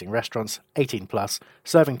participating restaurants, 18 plus,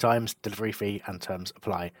 serving times, delivery fee and terms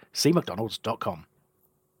apply. See mcdonalds.com.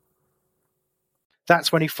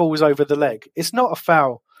 That's when he falls over the leg. It's not a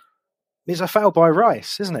foul. It's a foul by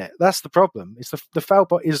Rice, isn't it? That's the problem. It's the foul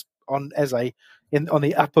is on Eze on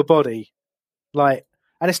the upper body.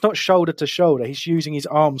 And it's not shoulder to shoulder. He's using his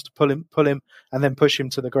arms to pull him and then push him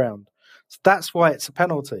to the ground. So that's why it's a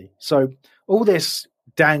penalty. So all this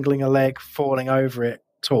dangling a leg, falling over it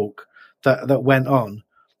talk that went on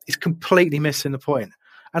is completely missing the point.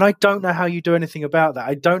 And I don't know how you do anything about that.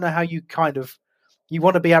 I don't know how you you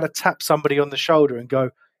want to be able to tap somebody on the shoulder and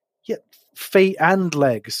go, yeah, feet and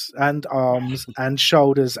legs and arms and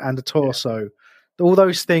shoulders and a torso. Yeah. All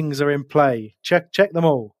those things are in play. Check them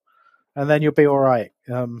all, and then you'll be all right.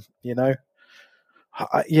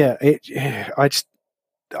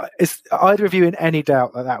 Is either of you in any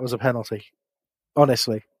doubt that was a penalty?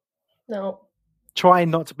 Honestly, no.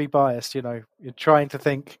 Trying not to be biased, you're trying to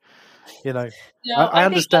think, No, I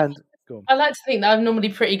understand. I like to think that I'm normally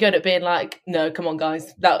pretty good at being like, no, come on,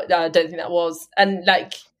 guys, that I don't think that was, and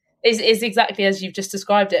like, it's exactly as you've just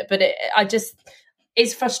described it. But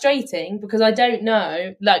it's frustrating because I don't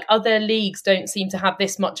know, like, other leagues don't seem to have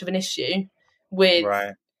this much of an issue with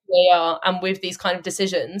VAR and with these kind of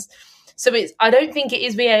decisions. So I don't think it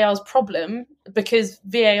is VAR's problem because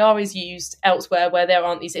VAR is used elsewhere where there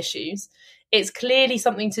aren't these issues. It's clearly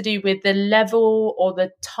something to do with the level or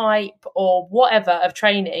the type or whatever of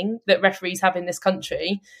training that referees have in this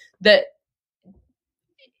country that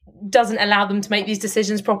doesn't allow them to make these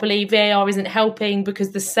decisions properly. VAR isn't helping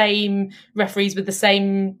because the same referees with the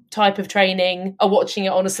same type of training are watching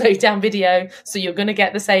it on a slowed down video, so you're going to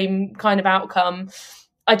get the same kind of outcome.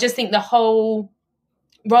 I just think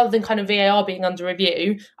rather than kind of VAR being under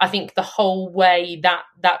review, I think the whole way that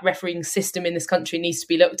refereeing system in this country needs to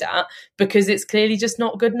be looked at, because it's clearly just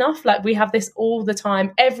not good enough. Like, we have this all the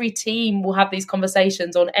time. Every team will have these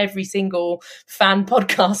conversations on every single fan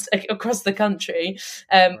podcast across the country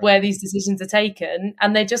where these decisions are taken,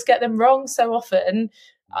 and they just get them wrong so often.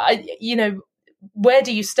 Where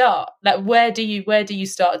do you start? Like, where do you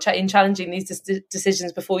start in challenging these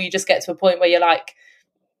decisions before you just get to a point where you're like,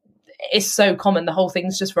 it's so common, the whole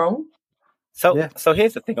thing's just wrong. So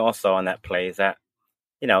here's the thing also on that play is that,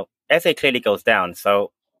 Eze clearly goes down.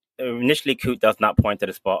 So initially Coote does not point to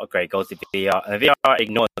the spot. Okay, goes to VAR, and VAR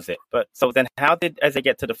ignores it. But so then how did Eze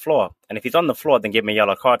get to the floor? And if he's on the floor, then give him a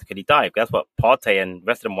yellow card because he died. That's what Partey and the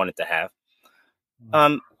rest of them wanted to have.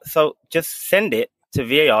 So just send it to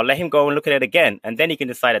VAR, let him go and look at it again. And then he can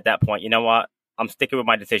decide at that point, you know what, I'm sticking with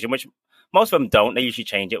my decision, which most of them don't. They usually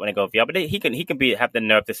change it when they go VR, but he can have the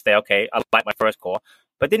nerve to stay, okay, I like my first call,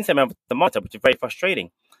 but didn't say the monitor, which is very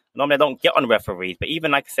frustrating. Normally I don't get on referees, but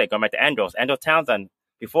even like I said, going back to Andros Townsend,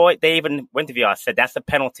 before they even went to VR, said that's a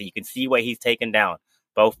penalty. You can see where he's taken down,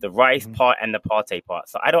 both the Rice part and the Partey part.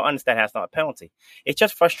 So I don't understand how it's not a penalty. It's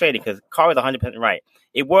just frustrating because Carr is 100% right.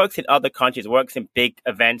 It works in other countries. It works in big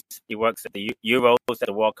events. It works at the Euros, at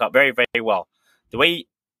the World Cup very, very well. The way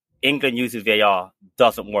England uses VAR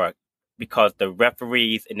doesn't work because the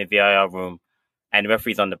referees in the VAR room and the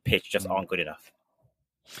referees on the pitch just aren't good enough.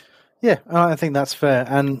 Yeah, I think that's fair.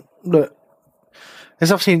 And look,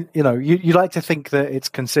 there's obviously, you like to think that it's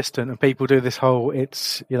consistent and people do this whole,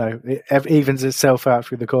 it evens itself out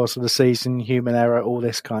through the course of the season, human error, all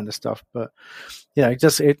this kind of stuff. But,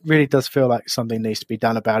 it really does feel like something needs to be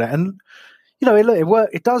done about it. And,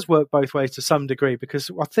 it does work both ways to some degree,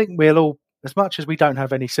 because I think we'll all, as much as we don't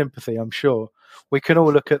have any sympathy, I'm sure, we can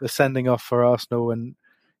all look at the sending off for Arsenal and,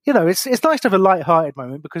 it's nice to have a light-hearted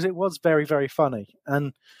moment because it was very, very funny.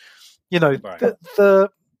 And, the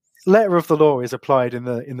letter of the law is applied in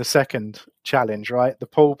the second challenge, right? The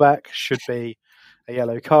pullback should be a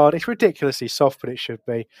yellow card. It's ridiculously soft, but it should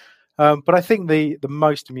be. But I think the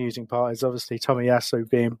most amusing part is obviously Tomiyasu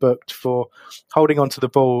being booked for holding onto the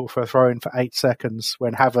ball for a throw-in for 8 seconds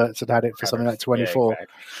when Havertz had it for something like 24. Yeah,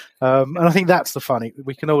 exactly. And I think that's the funny.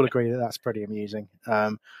 We can all agree that that's pretty amusing,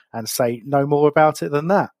 and say no more about it than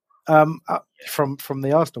that from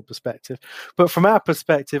the Arsenal perspective. But from our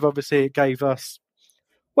perspective, obviously it gave us,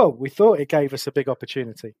 we thought it gave us a big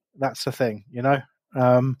opportunity. That's the thing,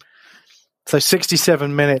 So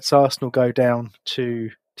 67 minutes, Arsenal go down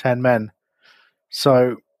to 10 men.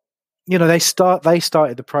 So, they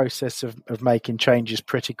started the process of making changes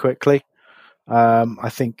pretty quickly. I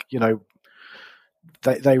think,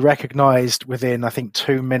 they recognised within, I think,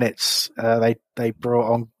 2 minutes, they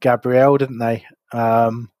brought on Gabriel, didn't they?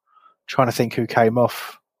 Trying to think who came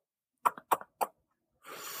off.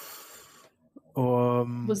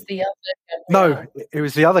 Was the other Gabriel? No, it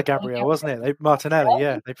was the other Gabriel, wasn't it? Martinelli,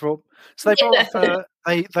 yeah. They brought off,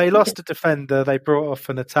 they lost a defender, they brought off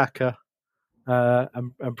an attacker,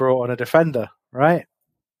 and brought on a defender, right?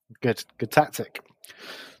 Good tactic.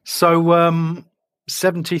 So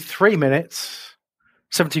 74 minutes,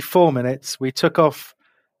 we took off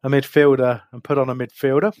a midfielder and put on a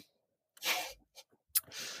midfielder.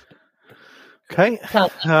 Okay.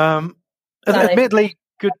 Admittedly,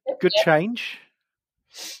 good change.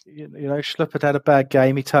 Schluppert had a bad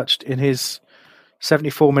game. He touched in his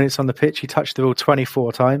 74 minutes on the pitch. He touched the ball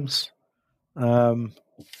 24 times,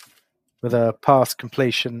 with a pass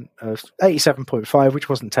completion of 87.5, which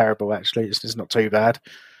wasn't terrible actually. It's not too bad.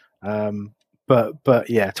 But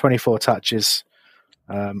yeah, 24 touches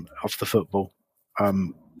of the football.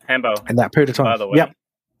 Hambo, in that period of time. By the way, yep.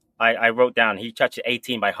 I wrote down he touched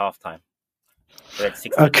 18 by halftime. So that's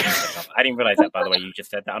 16 Okay. I didn't realize that, by the way. You just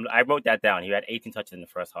said that. I wrote that down. He had 18 touches in the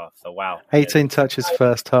first half. So wow, 18 touches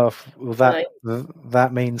first half. Well,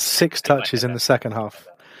 that means 6 touches in the second half.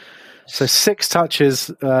 So 6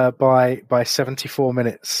 touches by 74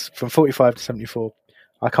 minutes, from 45 to 74.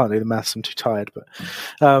 I can't do the maths. I'm too tired. But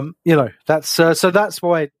that's so that's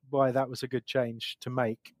why that was a good change to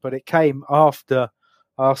make. But it came after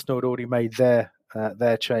Arsenal had already made their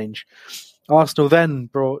change. Arsenal then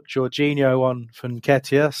brought Jorginho on for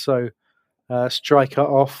Nketiah, so striker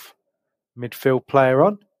off, midfield player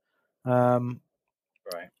on.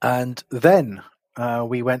 Right. And then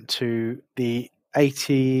we went to the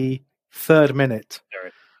 83rd minute,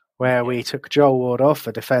 where we took Joel Ward off,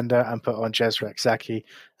 a defender, and put on Jezrek Zaki,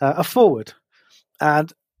 a forward.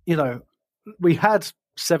 And, we had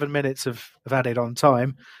 7 minutes of added on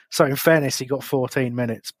time. So in fairness, he got 14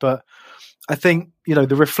 minutes. But I think,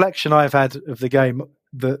 the reflection I've had of the game,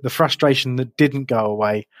 the frustration that didn't go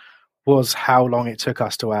away was how long it took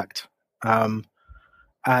us to act.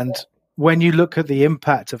 And when you look at the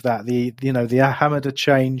impact of that, the Hamada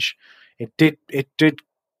change, it did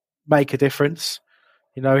make a difference.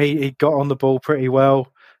 He got on the ball pretty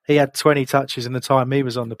well. He had 20 touches in the time he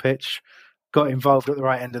was on the pitch, got involved at the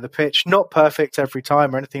right end of the pitch. Not perfect every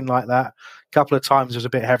time or anything like that. A couple of times was a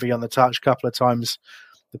bit heavy on the touch. A couple of times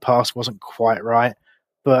the pass wasn't quite right,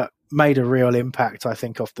 but made a real impact, I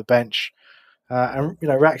think, off the bench. And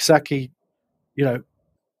Rak-Zaki,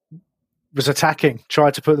 was attacking,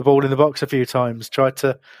 tried to put the ball in the box a few times, tried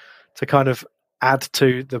to kind of add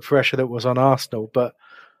to the pressure that was on Arsenal. But,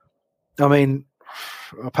 I mean,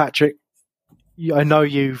 Patrick, I know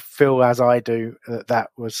you feel as I do that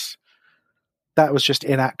was just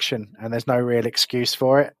inaction, and there's no real excuse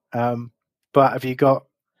for it. But have you got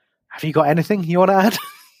anything you want to add?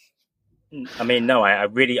 I mean, no. I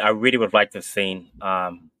really would like to have seen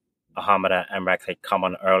Hamada and Rak-Zaki come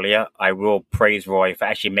on earlier. I will praise Roy for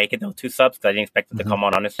actually making those 2 subs, because I didn't expect them to come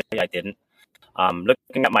on. Honestly, I didn't.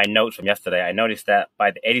 Looking at my notes from yesterday, I noticed that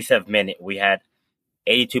by the 87th minute, we had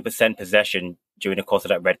 82% possession during the course of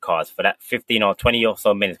that red cards. For that 15 or 20 or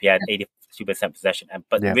so minutes, we had 82% possession,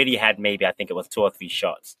 but really had maybe, I think it was 2 or 3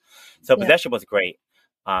 shots. So possession was great.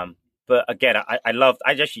 But again, I'm going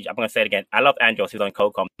to say it again. I love Andros, who's on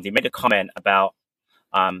co-com. He made a comment about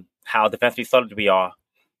how defensively solid we are,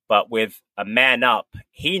 but with a man up,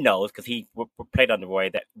 he knows, because he played under Roy,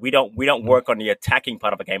 that we don't work on the attacking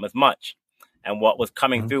part of the game as much. And what was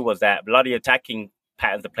coming through was that a lot of the attacking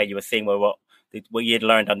patterns of play you were seeing were what you had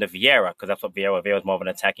learned under Vieira, because that's what Vieira was more of an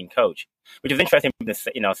attacking coach, which is interesting to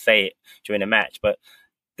say it during the match. But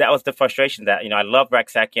that was the frustration that, I love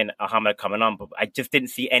Rak-Zaki and Hamada coming on, but I just didn't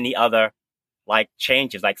see any other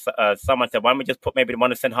changes. Someone said, why don't we just put maybe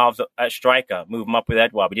one of the centre halves at striker, move him up with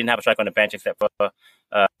Edouard? We didn't have a striker on the bench except for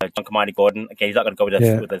John Kamani Gordon. Again, he's not going to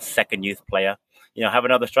go with a second youth player. Have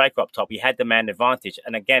another striker up top. We had the man advantage.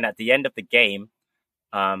 And again, at the end of the game,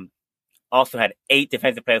 also had 8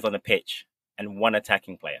 defensive players on the pitch and 1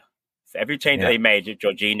 attacking player. So every change that they made,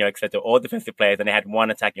 Jorginho, etc., all defensive players, and they had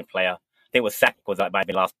 1 attacking player. I think it was Saka might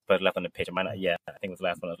be the last person left on the pitch. I think it was the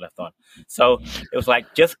last one that was left on. So it was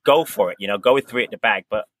just go for it, go with 3 at the back.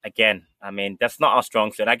 But again, I mean, that's not our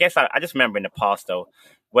strong suit. I guess I just remember in the past, though,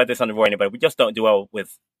 whether it's on the Roy or anybody, we just don't do well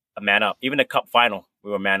with a man up. Even the cup final,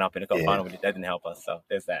 we were man up in the cup final, but that didn't help us. So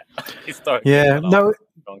there's that.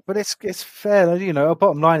 But it's fair. Our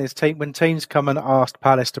bottom line is when teams come and ask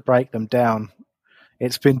Palace to break them down,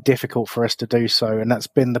 it's been difficult for us to do so, and that's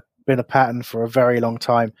been a pattern for a very long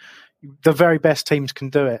time. The very best teams can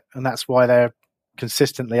do it, and that's why they're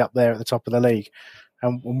consistently up there at the top of the league,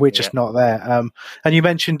 and we're just not there. And you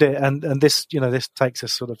mentioned it, and this this takes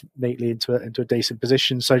us sort of neatly into a decent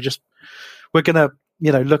position. So we're gonna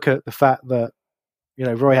look at the fact that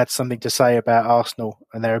Roy had something to say about Arsenal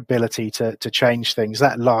and their ability to change things.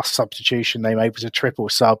 That last substitution they made was a triple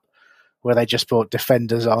sub, where they just brought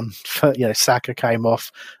defenders on. Saka came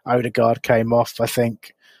off, Odegaard came off, I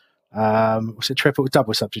think. Was it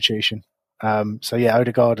double substitution?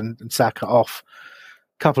 Odegaard and Saka off.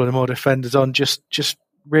 A couple of the more defenders on, just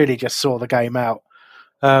really saw the game out.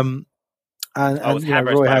 It was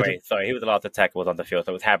Havertz, by the way. Sorry, he was the last attacker was on the field.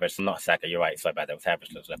 So it was Havertz, not Saka. You're right. Sorry about that. It was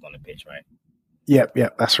Havertz that was left on the pitch, right? Yep,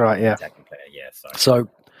 that's right. Yeah. Attacking player. Yeah. Sorry.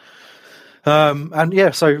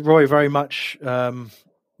 So Roy very much,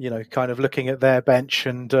 kind of looking at their bench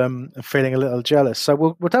and feeling a little jealous. So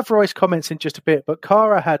we'll have Roy's comments in just a bit. But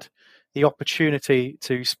Cara had the opportunity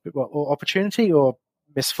opportunity or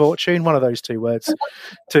misfortune, one of those two words,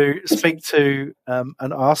 to speak to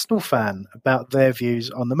an Arsenal fan about their views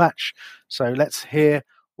on the match. So let's hear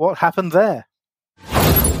what happened there.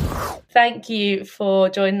 Thank you for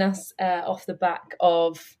joining us off the back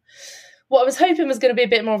of what I was hoping was going to be a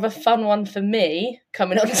bit more of a fun one for me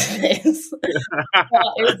coming on to this. But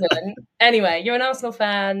it isn't. Anyway, you're an Arsenal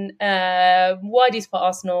fan. Why do you support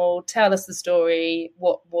Arsenal? Tell us the story.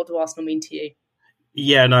 What do Arsenal mean to you?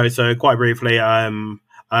 Yeah, no, so quite briefly, I'm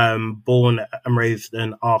born and raised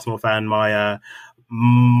an Arsenal fan.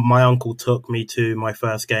 My uncle took me to my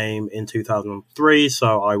first game in 2003,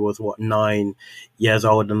 so I was 9 years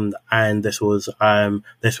old, and this was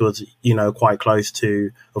quite close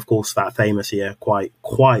to, of course, that famous year, quite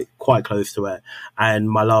close to it, and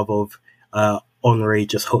my love of Henry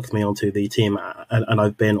just hooked me onto the team, and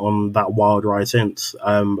I've been on that wild ride since.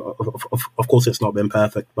 Of course, it's not been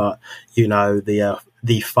perfect, but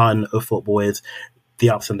the fun of football is the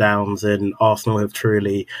ups and downs, and Arsenal have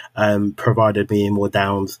truly provided me more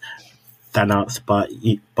downs than ups. But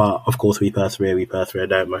of course, we persevere,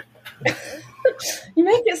 don't we? You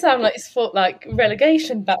make it sound like it's like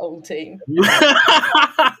relegation battle team.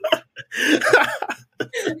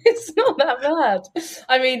 It's not that bad.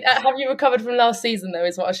 I mean, have you recovered from last season, though,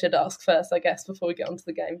 is what I should ask first, I guess, before we get onto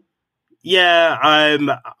the game. Yeah,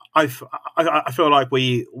 I feel like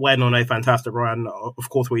we went on a fantastic run. Of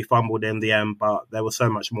course, we fumbled in the end, but there was so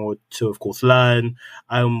much more to, of course, learn.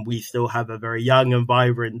 We still have a very young and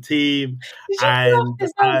vibrant team. Have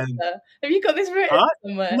you got this written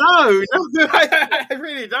somewhere? No, I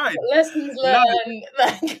really don't. Lessons learned.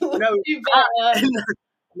 Do better.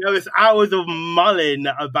 It's hours of mulling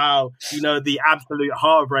about, the absolute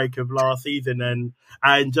heartbreak of last season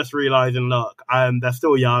and just realizing, look, they're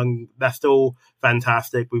still young, they're still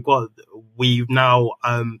fantastic. We brought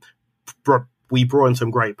in some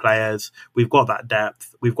great players. We've got that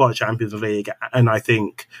depth. We've got a Champions League, and I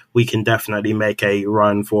think we can definitely make a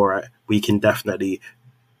run for it. We can definitely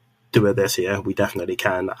do it this year. We definitely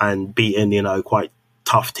can, and beating, quite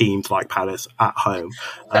tough teams like Palace at home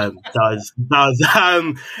does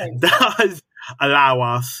allow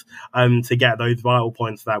us to get those vital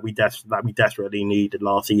points that we desperately needed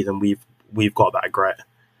last season. We've got that grit,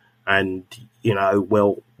 and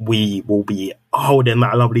we will be holding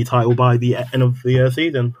that lovely title by the end of the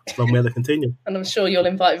season. Long may they continue. And I'm sure you'll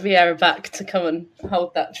invite Vieira back to come and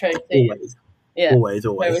hold that trophy. Always. Yeah, always.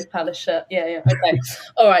 Wear his Palace shirt. Yeah. Okay.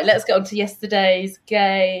 All right, let's get on to yesterday's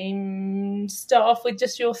game. Start off with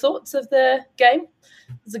just your thoughts of the game.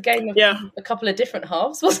 It was a game of a couple of different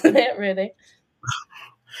halves, wasn't it, really?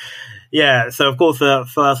 Yeah, so of course the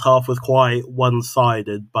first half was quite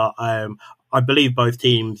one-sided, but I believe both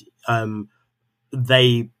teams,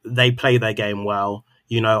 they play their game well.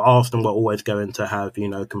 Arsenal were always going to have,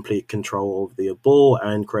 complete control of the ball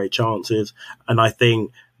and create chances. And I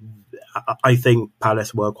think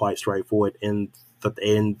Palace were quite straightforward in the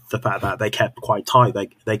fact that they kept quite tight,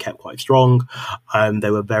 they kept quite strong.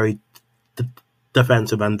 They were very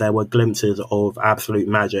defensive, and there were glimpses of absolute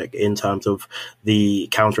magic in terms of the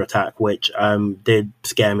counter-attack, which did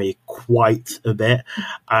scare me quite a bit.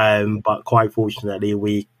 But quite fortunately,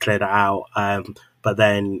 we cleared it out. But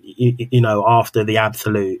then, after the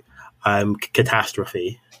absolute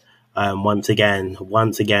catastrophe, once again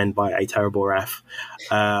by a terrible ref,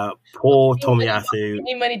 poor Tomiyasu. You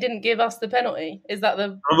mean when he didn't give us the penalty? Is that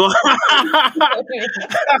the...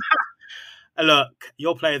 Look,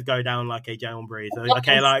 your players go down like a gentleman breeze.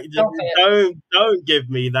 Okay, don't give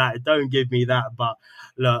me that. Don't give me that. But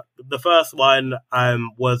look, the first one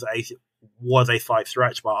was a slight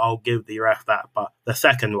stretch, but I'll give the ref that. But the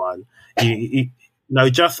second one,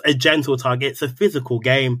 just a gentle tug. It's a physical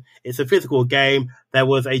game. There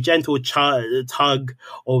was a gentle tug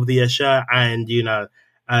of the shirt, and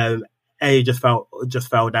A just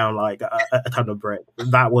fell down like a ton of brick.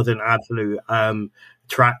 That was an absolute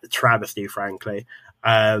travesty, frankly.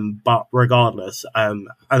 But regardless,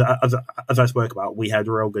 as I spoke about, we had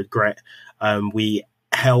real good grit. We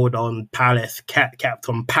held on. Palace kept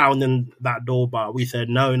on pounding that door, but we said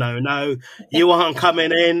no, you aren't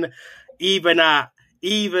coming in.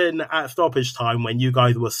 Even at stoppage time, when you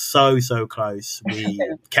guys were so close, we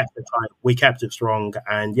kept it tight. We kept it strong,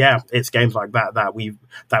 and it's games like that we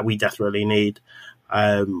desperately need.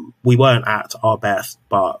 We weren't at our best,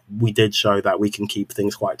 but we did show that we can keep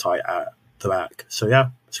things quite tight at the back. So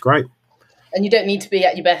it's great. And you don't need to be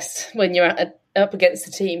at your best when you're up against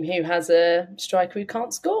a team who has a striker who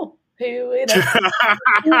can't score, who, you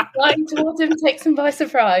know, flying towards him takes him by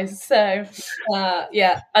surprise. So,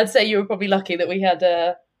 yeah, I'd say you were probably lucky that we had,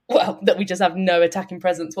 that we just have no attacking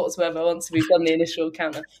presence whatsoever once we've done the initial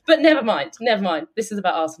counter. But never mind. This is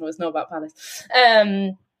about Arsenal. It's not about Palace.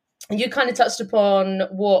 You kind of touched upon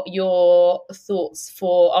what your thoughts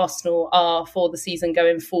for Arsenal are for the season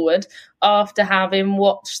going forward. After having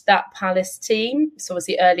watched that Palace team, it's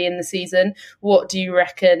obviously early in the season, what position do you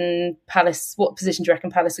reckon Palace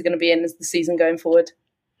are going to be in as the season going forward?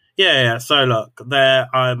 Yeah. So look, they're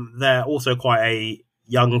also quite a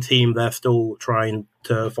young team. They're still trying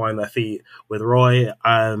to find their feet with Roy.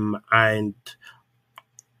 And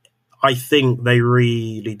I think they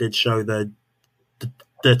really did show the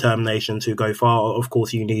determination to go far. Of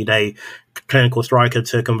course, you need a clinical striker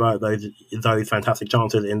to convert those fantastic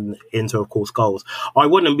chances into, of course, goals. I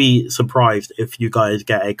wouldn't be surprised if you guys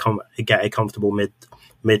get a comfortable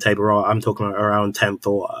mid-table role. I'm talking around 10th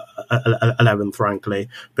or 11th, frankly,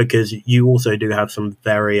 because you also do have some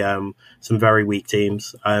very weak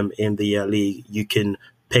teams in the league. You can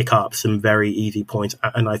pick up some very easy points,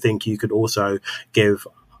 and I think you could also give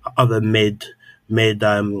other mid-table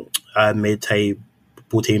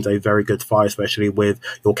teams a very good fight, especially with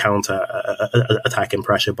your counter attacking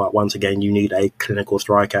pressure. But once again, you need a clinical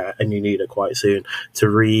striker, and you need it quite soon to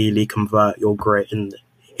really convert your grit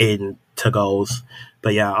into goals.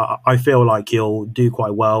 But yeah, I feel like you'll do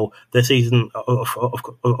quite well this season.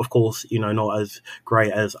 Of course, you know, not as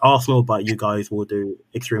great as Arsenal, but you guys will do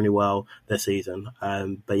extremely well this season.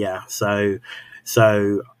 But yeah, so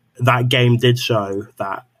that game did show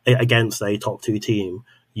that against a top 2 team,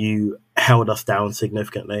 you held us down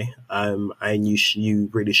significantly, and you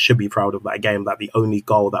really should be proud of that game. That the only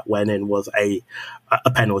goal that went in was a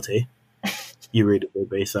penalty. You really would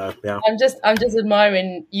be. So yeah, I'm just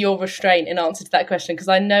admiring your restraint in answer to that question, because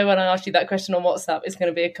I know when I ask you that question on WhatsApp, it's going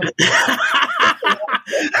to be a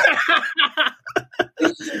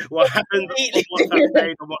what happened on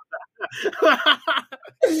WhatsApp?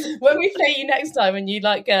 When we play you next time and you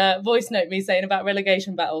voice note me saying about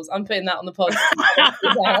relegation battles, I'm putting that on the pod.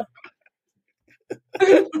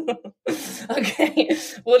 Okay,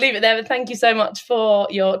 we'll leave it there, but thank you so much for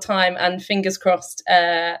your time, and fingers crossed.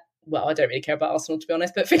 Well, I don't really care about Arsenal, to be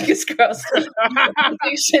honest, but fingers crossed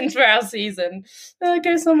for our season.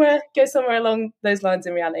 Go somewhere along those lines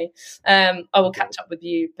in reality. I will catch up with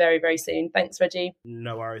you very, very soon. Thanks, Reggie.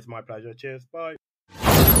 No worries, my pleasure. Cheers, bye.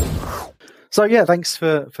 So yeah, thanks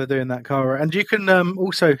for doing that, Cara. And you can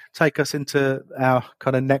also take us into our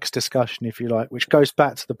kind of next discussion, if you like, which goes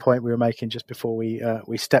back to the point we were making just before we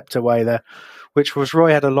stepped away there, which was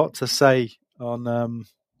Roy had a lot to say on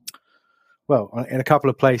in a couple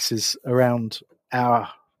of places around our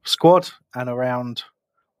squad and around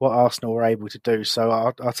what Arsenal were able to do. So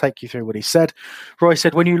I'll take you through what he said. Roy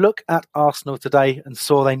said, when you look at Arsenal today and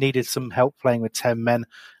saw they needed some help playing with 10 men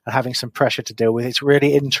and having some pressure to deal with, it's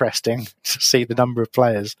really interesting to see the number of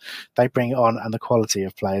players they bring on and the quality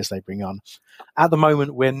of players they bring on. At the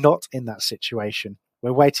moment, we're not in that situation.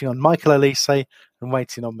 We're waiting on Michael Elise and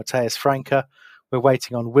waiting on Mateus Franca. We're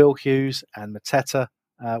waiting on Will Hughes, and Mateta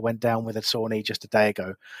went down with a sore knee just a day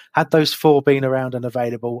ago. Had those 4 been around and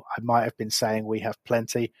available, I might have been saying we have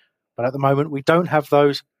plenty. But at the moment, we don't have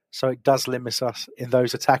those, so it does limit us in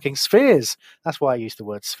those attacking spheres. That's why I used the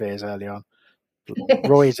word spheres early on.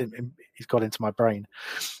 Roy, he's got into my brain.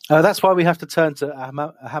 That's why we have to turn to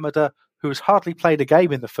Hamada, who's hardly played a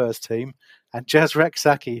game in the first team, and Jazrek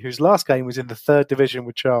Saki, whose last game was in the 3rd division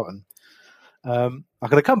with Charlton. I'm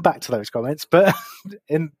going to come back to those comments, but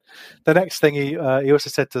in the next thing he also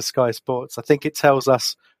said to Sky Sports, I think it tells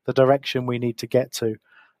us the direction we need to get to.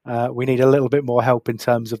 We need a little bit more help in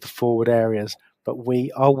terms of the forward areas, but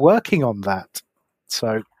we are working on that.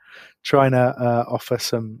 So trying to offer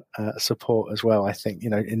some support as well, I think,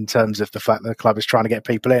 in terms of the fact that the club is trying to get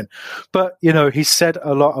people in. But, he said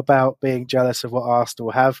a lot about being jealous of what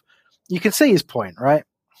Arsenal have. You can see his point, right?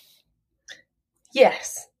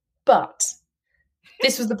 Yes, but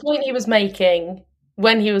this was the point he was making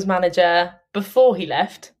when he was manager, before he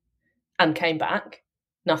left and came back.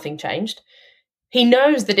 Nothing changed. He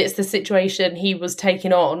knows that it's the situation he was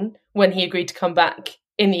taking on when he agreed to come back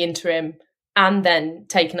in the interim and then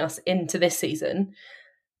taking us into this season.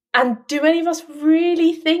 And do any of us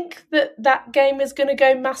really think that game is going to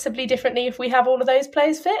go massively differently if we have all of those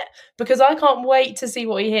players fit? Because I can't wait to see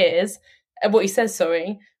what he says,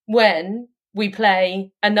 when we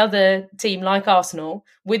play another team like Arsenal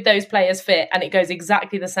with those players fit and it goes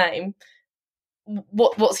exactly the same.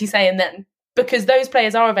 What's he saying then? Because those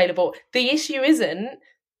players are available. The issue isn't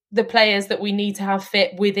the players that we need to have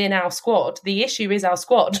fit within our squad. The issue is our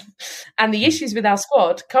squad. And the issues with our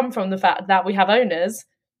squad come from the fact that we have owners,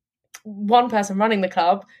 one person running the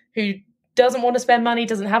club who doesn't want to spend money,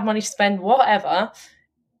 doesn't have money to spend, whatever,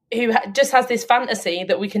 who just has this fantasy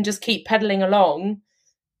that we can just keep peddling along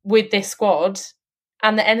with this squad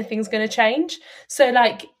and that anything's going to change. So,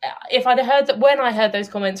 like, if I'd heard that, when I heard those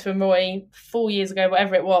comments from Roy 4 years ago,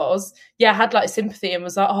 whatever it was, I had like sympathy and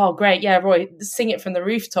was like, oh, great, yeah, Roy, sing it from the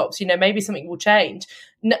rooftops, maybe something will change.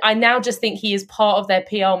 I now just think he is part of their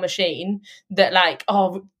PR machine that, like,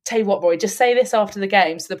 oh, tell you what, Roy, just say this after the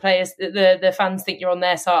game so the players, the fans think you're on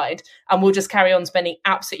their side, and we'll just carry on spending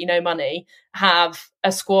absolutely no money, have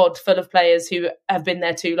a squad full of players who have been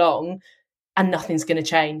there too long, and nothing's going to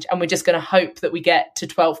change. And we're just going to hope that we get to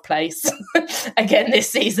 12th place again this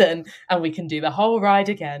season and we can do the whole ride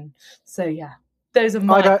again. So, yeah, those are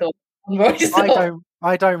my thoughts.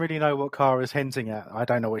 I don't really know what Cara's hinting at. I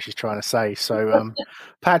don't know what she's trying to say. So,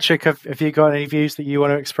 Patrick, have you got any views that you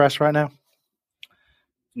want to express right now?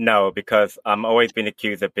 No, because I'm always been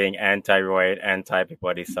accused of being anti-Roy and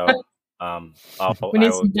anti-everybody. So we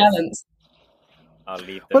need some balance. I'll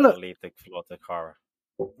leave the floor to Cara.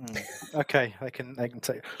 Okay, I can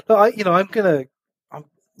take. Look, I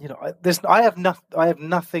have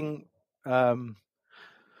nothing. I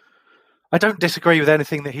don't disagree with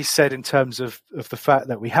anything that he said in terms of the fact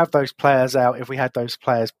that we have those players out. If we had those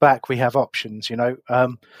players back, we have options.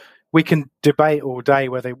 We can debate all day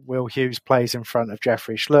whether Will Hughes plays in front of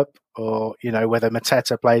Jeffrey Schlupp, or whether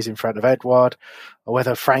Mateta plays in front of Edouard, or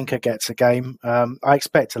whether Franca gets a game. I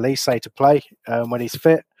expect Elise to play when he's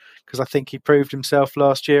fit, because I think he proved himself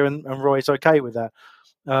last year, and Roy's okay with that.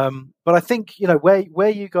 But I think where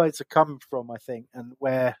you guys are coming from, I think, and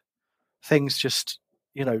where things just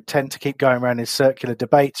tend to keep going around in circular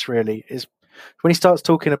debates, really, is when he starts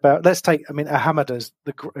talking about. Let's take, Ahamada's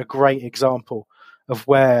a great example of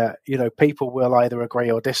where people will either agree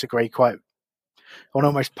or disagree quite on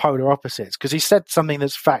almost polar opposites, because he said something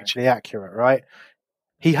that's factually accurate, right?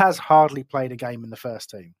 He has hardly played a game in the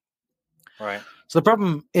first team, right? So the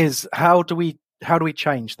problem is, how do we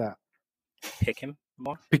change that? Pick him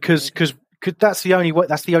more, because that's the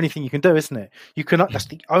only thing you can do, isn't it? You cannot. That's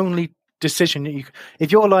the only decision that you.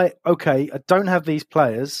 If you're like, okay, I don't have these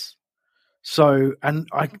players, so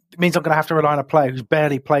it means I'm going to have to rely on a player who's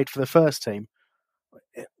barely played for the first team.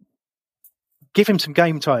 Give him some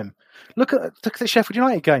game time. Look at the Sheffield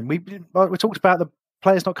United game. We talked about the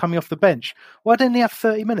players not coming off the bench. Why didn't he have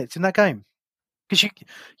 30 minutes in that game? Because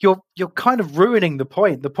you're kind of ruining the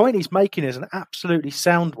point. The point he's making is an absolutely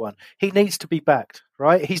sound one. He needs to be backed,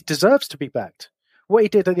 right? He deserves to be backed. What he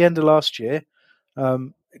did at the end of last year,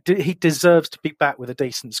 he deserves to be back with a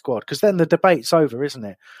decent squad. Because then the debate's over, isn't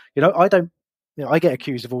it? I get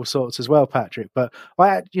accused of all sorts as well, Patrick. But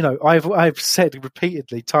I've said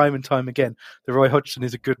repeatedly, time and time again, that Roy Hodgson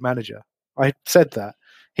is a good manager. I said that.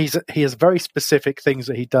 He has very specific things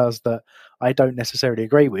that he does that I don't necessarily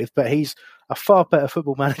agree with, but he's a far better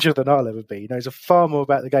football manager than I'll ever be. He knows far more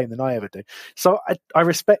about the game than I ever do. So I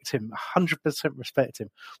respect him, 100% respect him.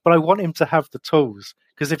 But I want him to have the tools,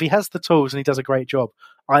 because if he has the tools and he does a great job,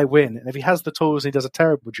 I win. And if he has the tools and he does a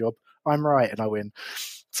terrible job, I'm right and I win.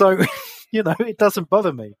 So, it doesn't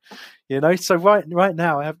bother me. So right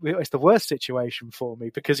now, it's the worst situation for me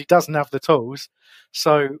because he doesn't have the tools.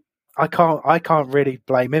 So I can't really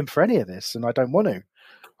blame him for any of this, and I don't want to.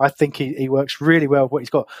 I think he works really well with what he's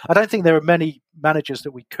got. I don't think there are many managers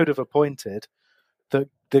that we could have appointed that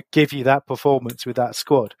give you that performance with that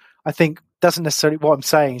squad. I think what I'm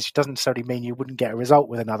saying is it doesn't necessarily mean you wouldn't get a result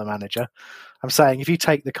with another manager. I'm saying if you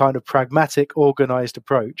take the kind of pragmatic, organised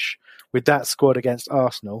approach with that squad against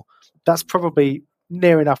Arsenal, that's probably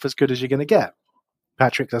near enough as good as you're going to get.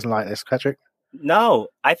 Patrick doesn't like this. Patrick? No,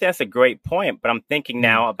 I think that's a great point, but I'm thinking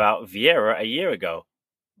now about Vieira a year ago.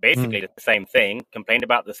 Basically the same thing, complained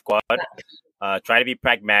about the squad, try to be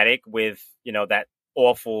pragmatic with, that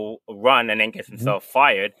awful run and then gets himself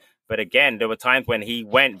fired. But again, there were times when he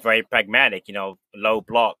went very pragmatic, low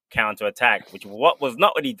block, counter attack, which was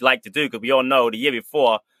not what he'd like to do, because we all know the year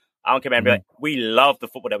before, I don't care, man, we love the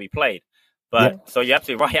football that we played. But so you're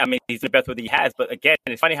absolutely right. He's the best what he has. But again,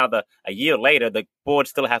 it's funny how a year later, the board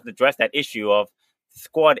still has to address that issue of the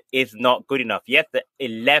squad is not good enough. Yes, the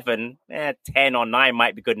 11, 10 or 9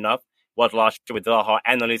 might be good enough. Was last year with Zaha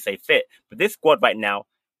and Elise fit. But this squad right now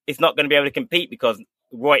is not going to be able to compete because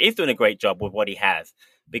Roy is doing a great job with what he has.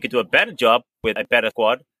 We could do a better job with a better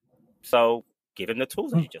squad. So give him the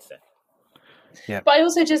tools, as you just said. Yeah. But I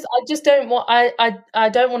also don't want I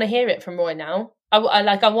don't want to hear it from Roy now.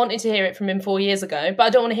 I wanted to hear it from him 4 years ago, but I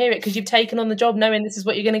don't want to hear it because you've taken on the job knowing this is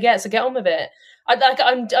what you're going to get. So get on with it.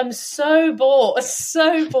 I'm so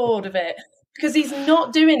bored of it. Because he's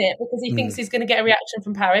not doing it because he thinks he's going to get a reaction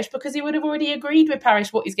from Parish, because he would have already agreed with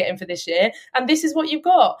Parish what he's getting for this year. And this is what you've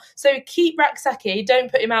got. So keep Rak-Sakyi,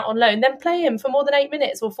 don't put him out on loan, then play him for more than 8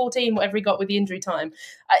 minutes or 14, whatever he got with the injury time.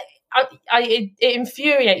 It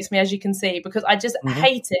infuriates me, as you can see, because I just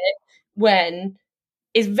hate it when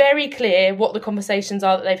it's very clear what the conversations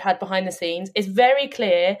are that they've had behind the scenes. It's very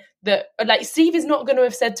clear that, like, Steve is not going to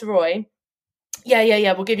have said to Roy,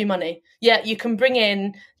 yeah, we'll give you money. Yeah, you can bring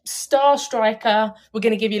in star striker. We're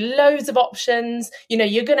going to give you loads of options. You know,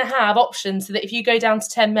 you're going to have options so that if you go down to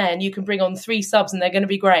 10 men, you can bring on 3 subs and they're going to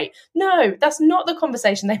be great. No, that's not the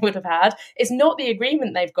conversation they would have had. It's not the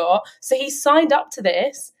agreement they've got. So he signed up to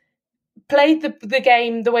this, played the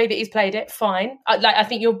game the way that he's played it. Fine. I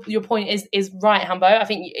think your point is right, Hambo. I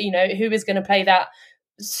think, you know, who is going to play that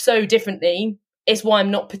so differently? It's why I'm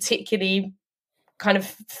not particularly kind of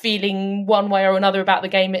feeling one way or another about the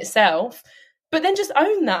game itself. But then just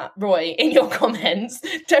own that, Roy, in your comments.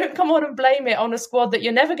 Don't come on and blame it on a squad that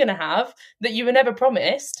you're never going to have, that you were never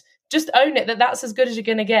promised. Just own it, that's as good as you're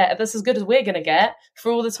going to get. That's as good as we're going to get for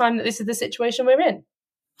all the time that this is the situation we're in.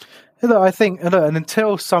 Look, I think, and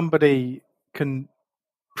until somebody can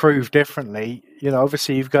prove differently, you know,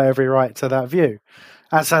 obviously you've got every right to that view,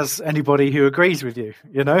 as has anybody who agrees with you,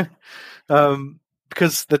 you know,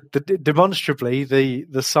 because demonstrably the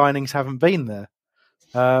signings haven't been there.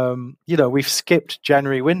 You know, we've skipped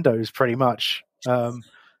January windows pretty much. And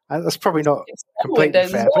that's probably not completely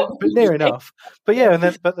fair, but near enough. But yeah,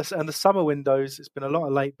 and the summer windows, it's been a lot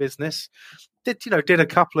of late business. Did a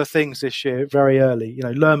couple of things this year very early. You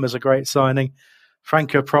know, Lerma's a great signing.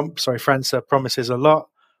 França promises a lot,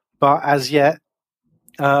 but as yet,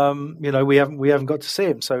 you know, we haven't got to see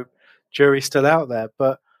him. So jury's still out there.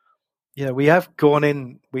 But you know, we have gone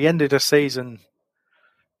in. We ended a season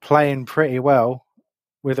playing pretty well,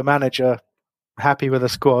 with a manager happy with a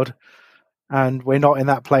squad, and we're not in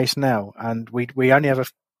that place now. And we only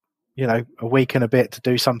have a week and a bit to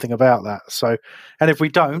do something about that. So, and if we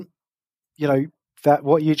don't, you know, that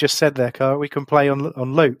what you just said there, Carl, we can play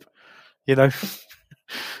on loop, you know.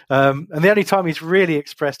 And the only time he's really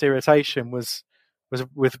expressed irritation was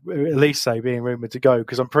with Elise being rumoured to go,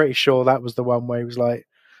 because I'm pretty sure that was the one where he was like,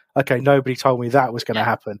 okay, nobody told me that was going to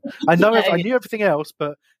happen. I knew everything else,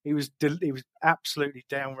 but he was absolutely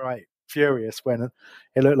downright furious when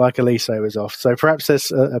it looked like Elise was off. So perhaps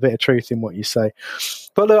there's a bit of truth in what you say.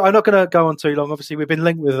 But look, I'm not going to go on too long. Obviously, we've been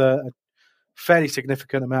linked with a fairly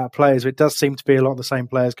significant amount of players. It does seem to be a lot of the same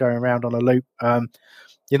players going around on a loop.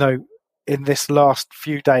 You know, in this last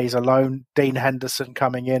few days alone, Dean Henderson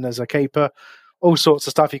coming in as a keeper, all sorts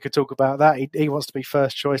of stuff you could talk about that. He wants to be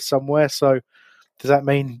first choice somewhere, so does that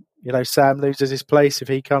mean, you know, Sam loses his place if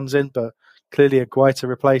he comes in? But clearly a Guaita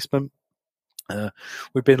replacement.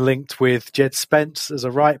 We've been linked with Jed Spence as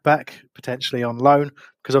a right back, potentially on loan,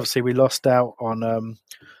 because obviously we lost out on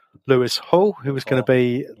Lewis Hall, who was going to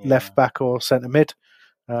be left back or centre mid.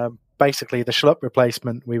 Basically the Schlupp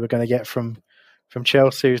replacement we were going to get from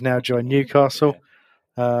Chelsea, who's now joined Newcastle.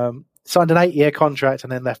 Signed an 8-year contract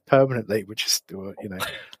and then left permanently, which is, you know,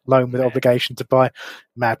 loan with obligation to buy.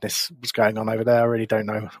 Madness was going on over there. I really don't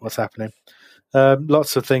know what's happening.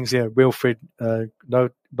 Lots of things, you know, Wilfred Nonto,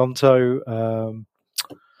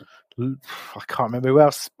 I can't remember who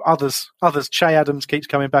else. Others. Che Adams keeps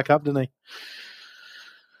coming back up, doesn't he?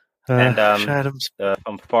 And Che Adams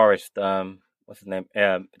from Forest, what's his name?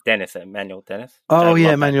 Emmanuel Dennis. Oh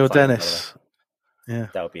yeah, Emmanuel Dennis. Yeah,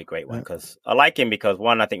 that would be a great one, because I like him because,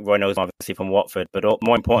 one, I think Roy knows him obviously from Watford, but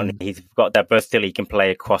more importantly, he's got that versatility. He can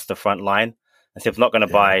play across the front line. And so if we're not going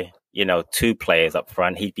to buy, you know, 2 players up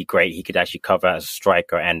front, he'd be great. He could actually cover as a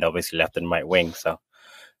striker and obviously left and right wing. So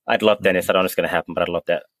I'd love Dennis. I don't know if it's going to happen, but I'd love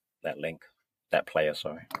that link, that player.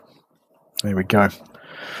 Sorry. There we go.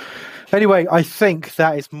 Anyway, I think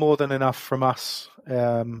that is more than enough from us.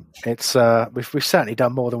 It's we've certainly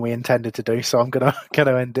done more than we intended to do, so I'm gonna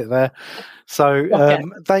end it there. So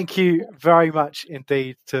thank you very much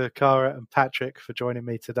indeed to Cara and Patrick for joining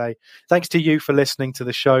me today. Thanks to you for listening to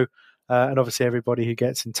the show, and obviously everybody who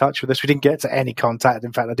gets in touch with us. We didn't get to any contact.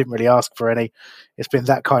 In fact, I didn't really ask for any. It's been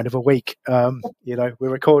that kind of a week. You know, we're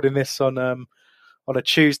recording this on a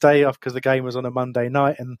Tuesday because the game was on a Monday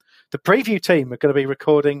night, and the preview team are going to be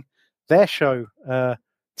recording their show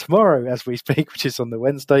tomorrow as we speak, which is on the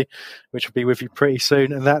Wednesday, which will be with you pretty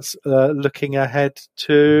soon. And that's looking ahead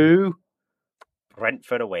to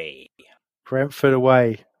Brentford away.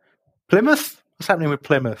 Plymouth? What's happening with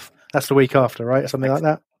Plymouth? That's the week after, right? Something like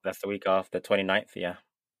that? That's the week after, 29th, yeah.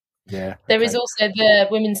 Yeah. There is also the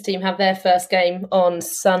women's team have their first game on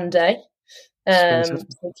Sunday. So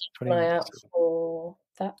keep an eye out for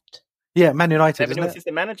that. Yeah, Man United. They have a new isn't it?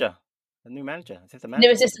 assistant manager. A new manager.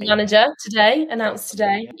 New assistant manager today, announced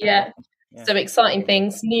today. Yeah. So exciting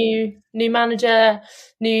things. New manager,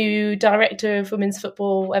 new director of women's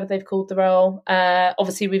football, whatever they've called the role.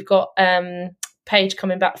 Obviously, we've got Paige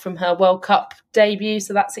coming back from her World Cup debut,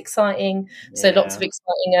 so that's exciting. So lots of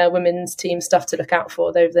exciting women's team stuff to look out for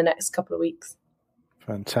over the next couple of weeks.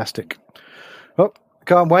 Fantastic. Well,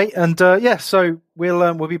 can't wait. And so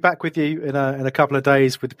we'll be back with you in a couple of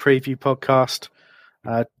days with the preview podcast.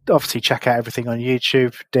 Obviously, check out everything on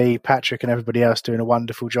YouTube. Dee, Patrick, and everybody else doing a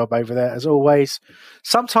wonderful job over there, as always.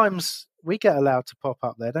 Sometimes we get allowed to pop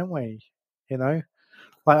up there, don't we? You know,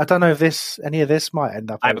 like I don't know if any of this might end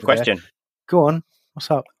up. I have a question. There. Go on. What's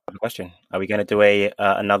up? I have a question. Are we going to do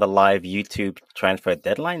another live YouTube transfer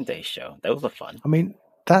deadline day show? Those are fun. I mean,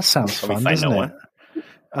 that sounds fun, doesn't it?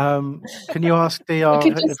 Can you ask DR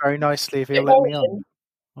very nicely if he'll let me on?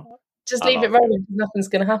 Just leave it rolling because nothing's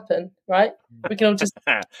going to happen, right? We can all just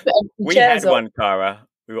we had one, Cara.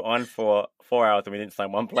 We were on for 4 hours and we didn't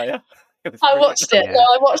sign one player. I watched it. Yeah. No,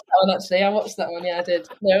 I watched that one actually. I watched that one. Yeah, I did.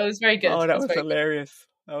 No, it was very good. Oh, that was hilarious.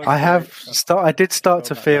 I did start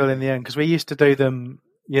to feel in the end because we used to do them,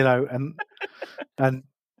 you know, and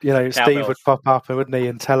you know, Steve would pop up, wouldn't he,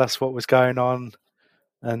 and tell us what was going on.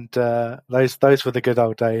 And those were the good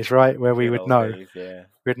old days, right? Where we would know.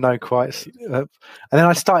 We'd know quite. And then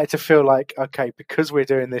I started to feel like, okay, because we're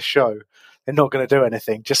doing this show, they're not going to do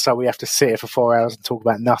anything, just so we have to sit here for 4 hours and talk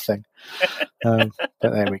about nothing. But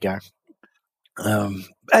there we go.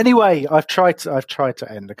 Anyway, I've tried to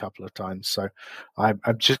end a couple of times, so I'm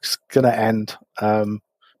just going to end. The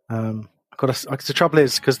trouble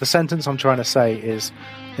is, because the sentence I'm trying to say is,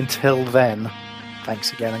 until then,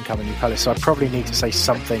 thanks again and come on you Palace. So I probably need to say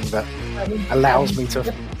something that allows me to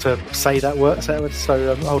say that word. So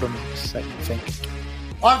hold on a second, I think.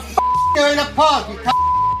 I'm you in a pub,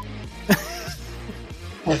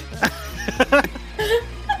 you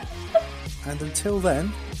And until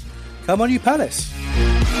then, come on you Palace.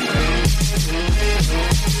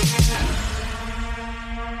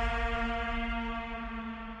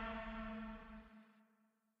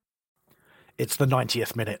 It's the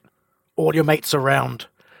 90th minute. All your mates around.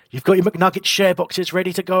 You've got your McNugget share boxes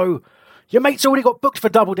ready to go. Your mate's already got booked for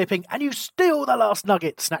double dipping, and you steal the last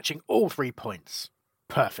nugget, snatching all 3 points.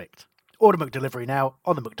 Perfect. Order McDelivery now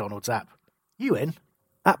on the McDonald's app. You in?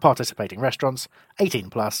 At participating restaurants, 18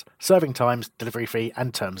 plus, serving times, delivery fee,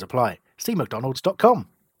 and terms apply. See mcdonalds.com.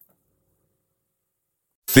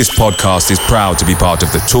 This podcast is proud to be part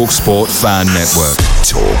of the TalkSport Fan Network.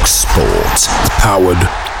 TalkSport. Powered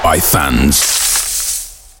by fans.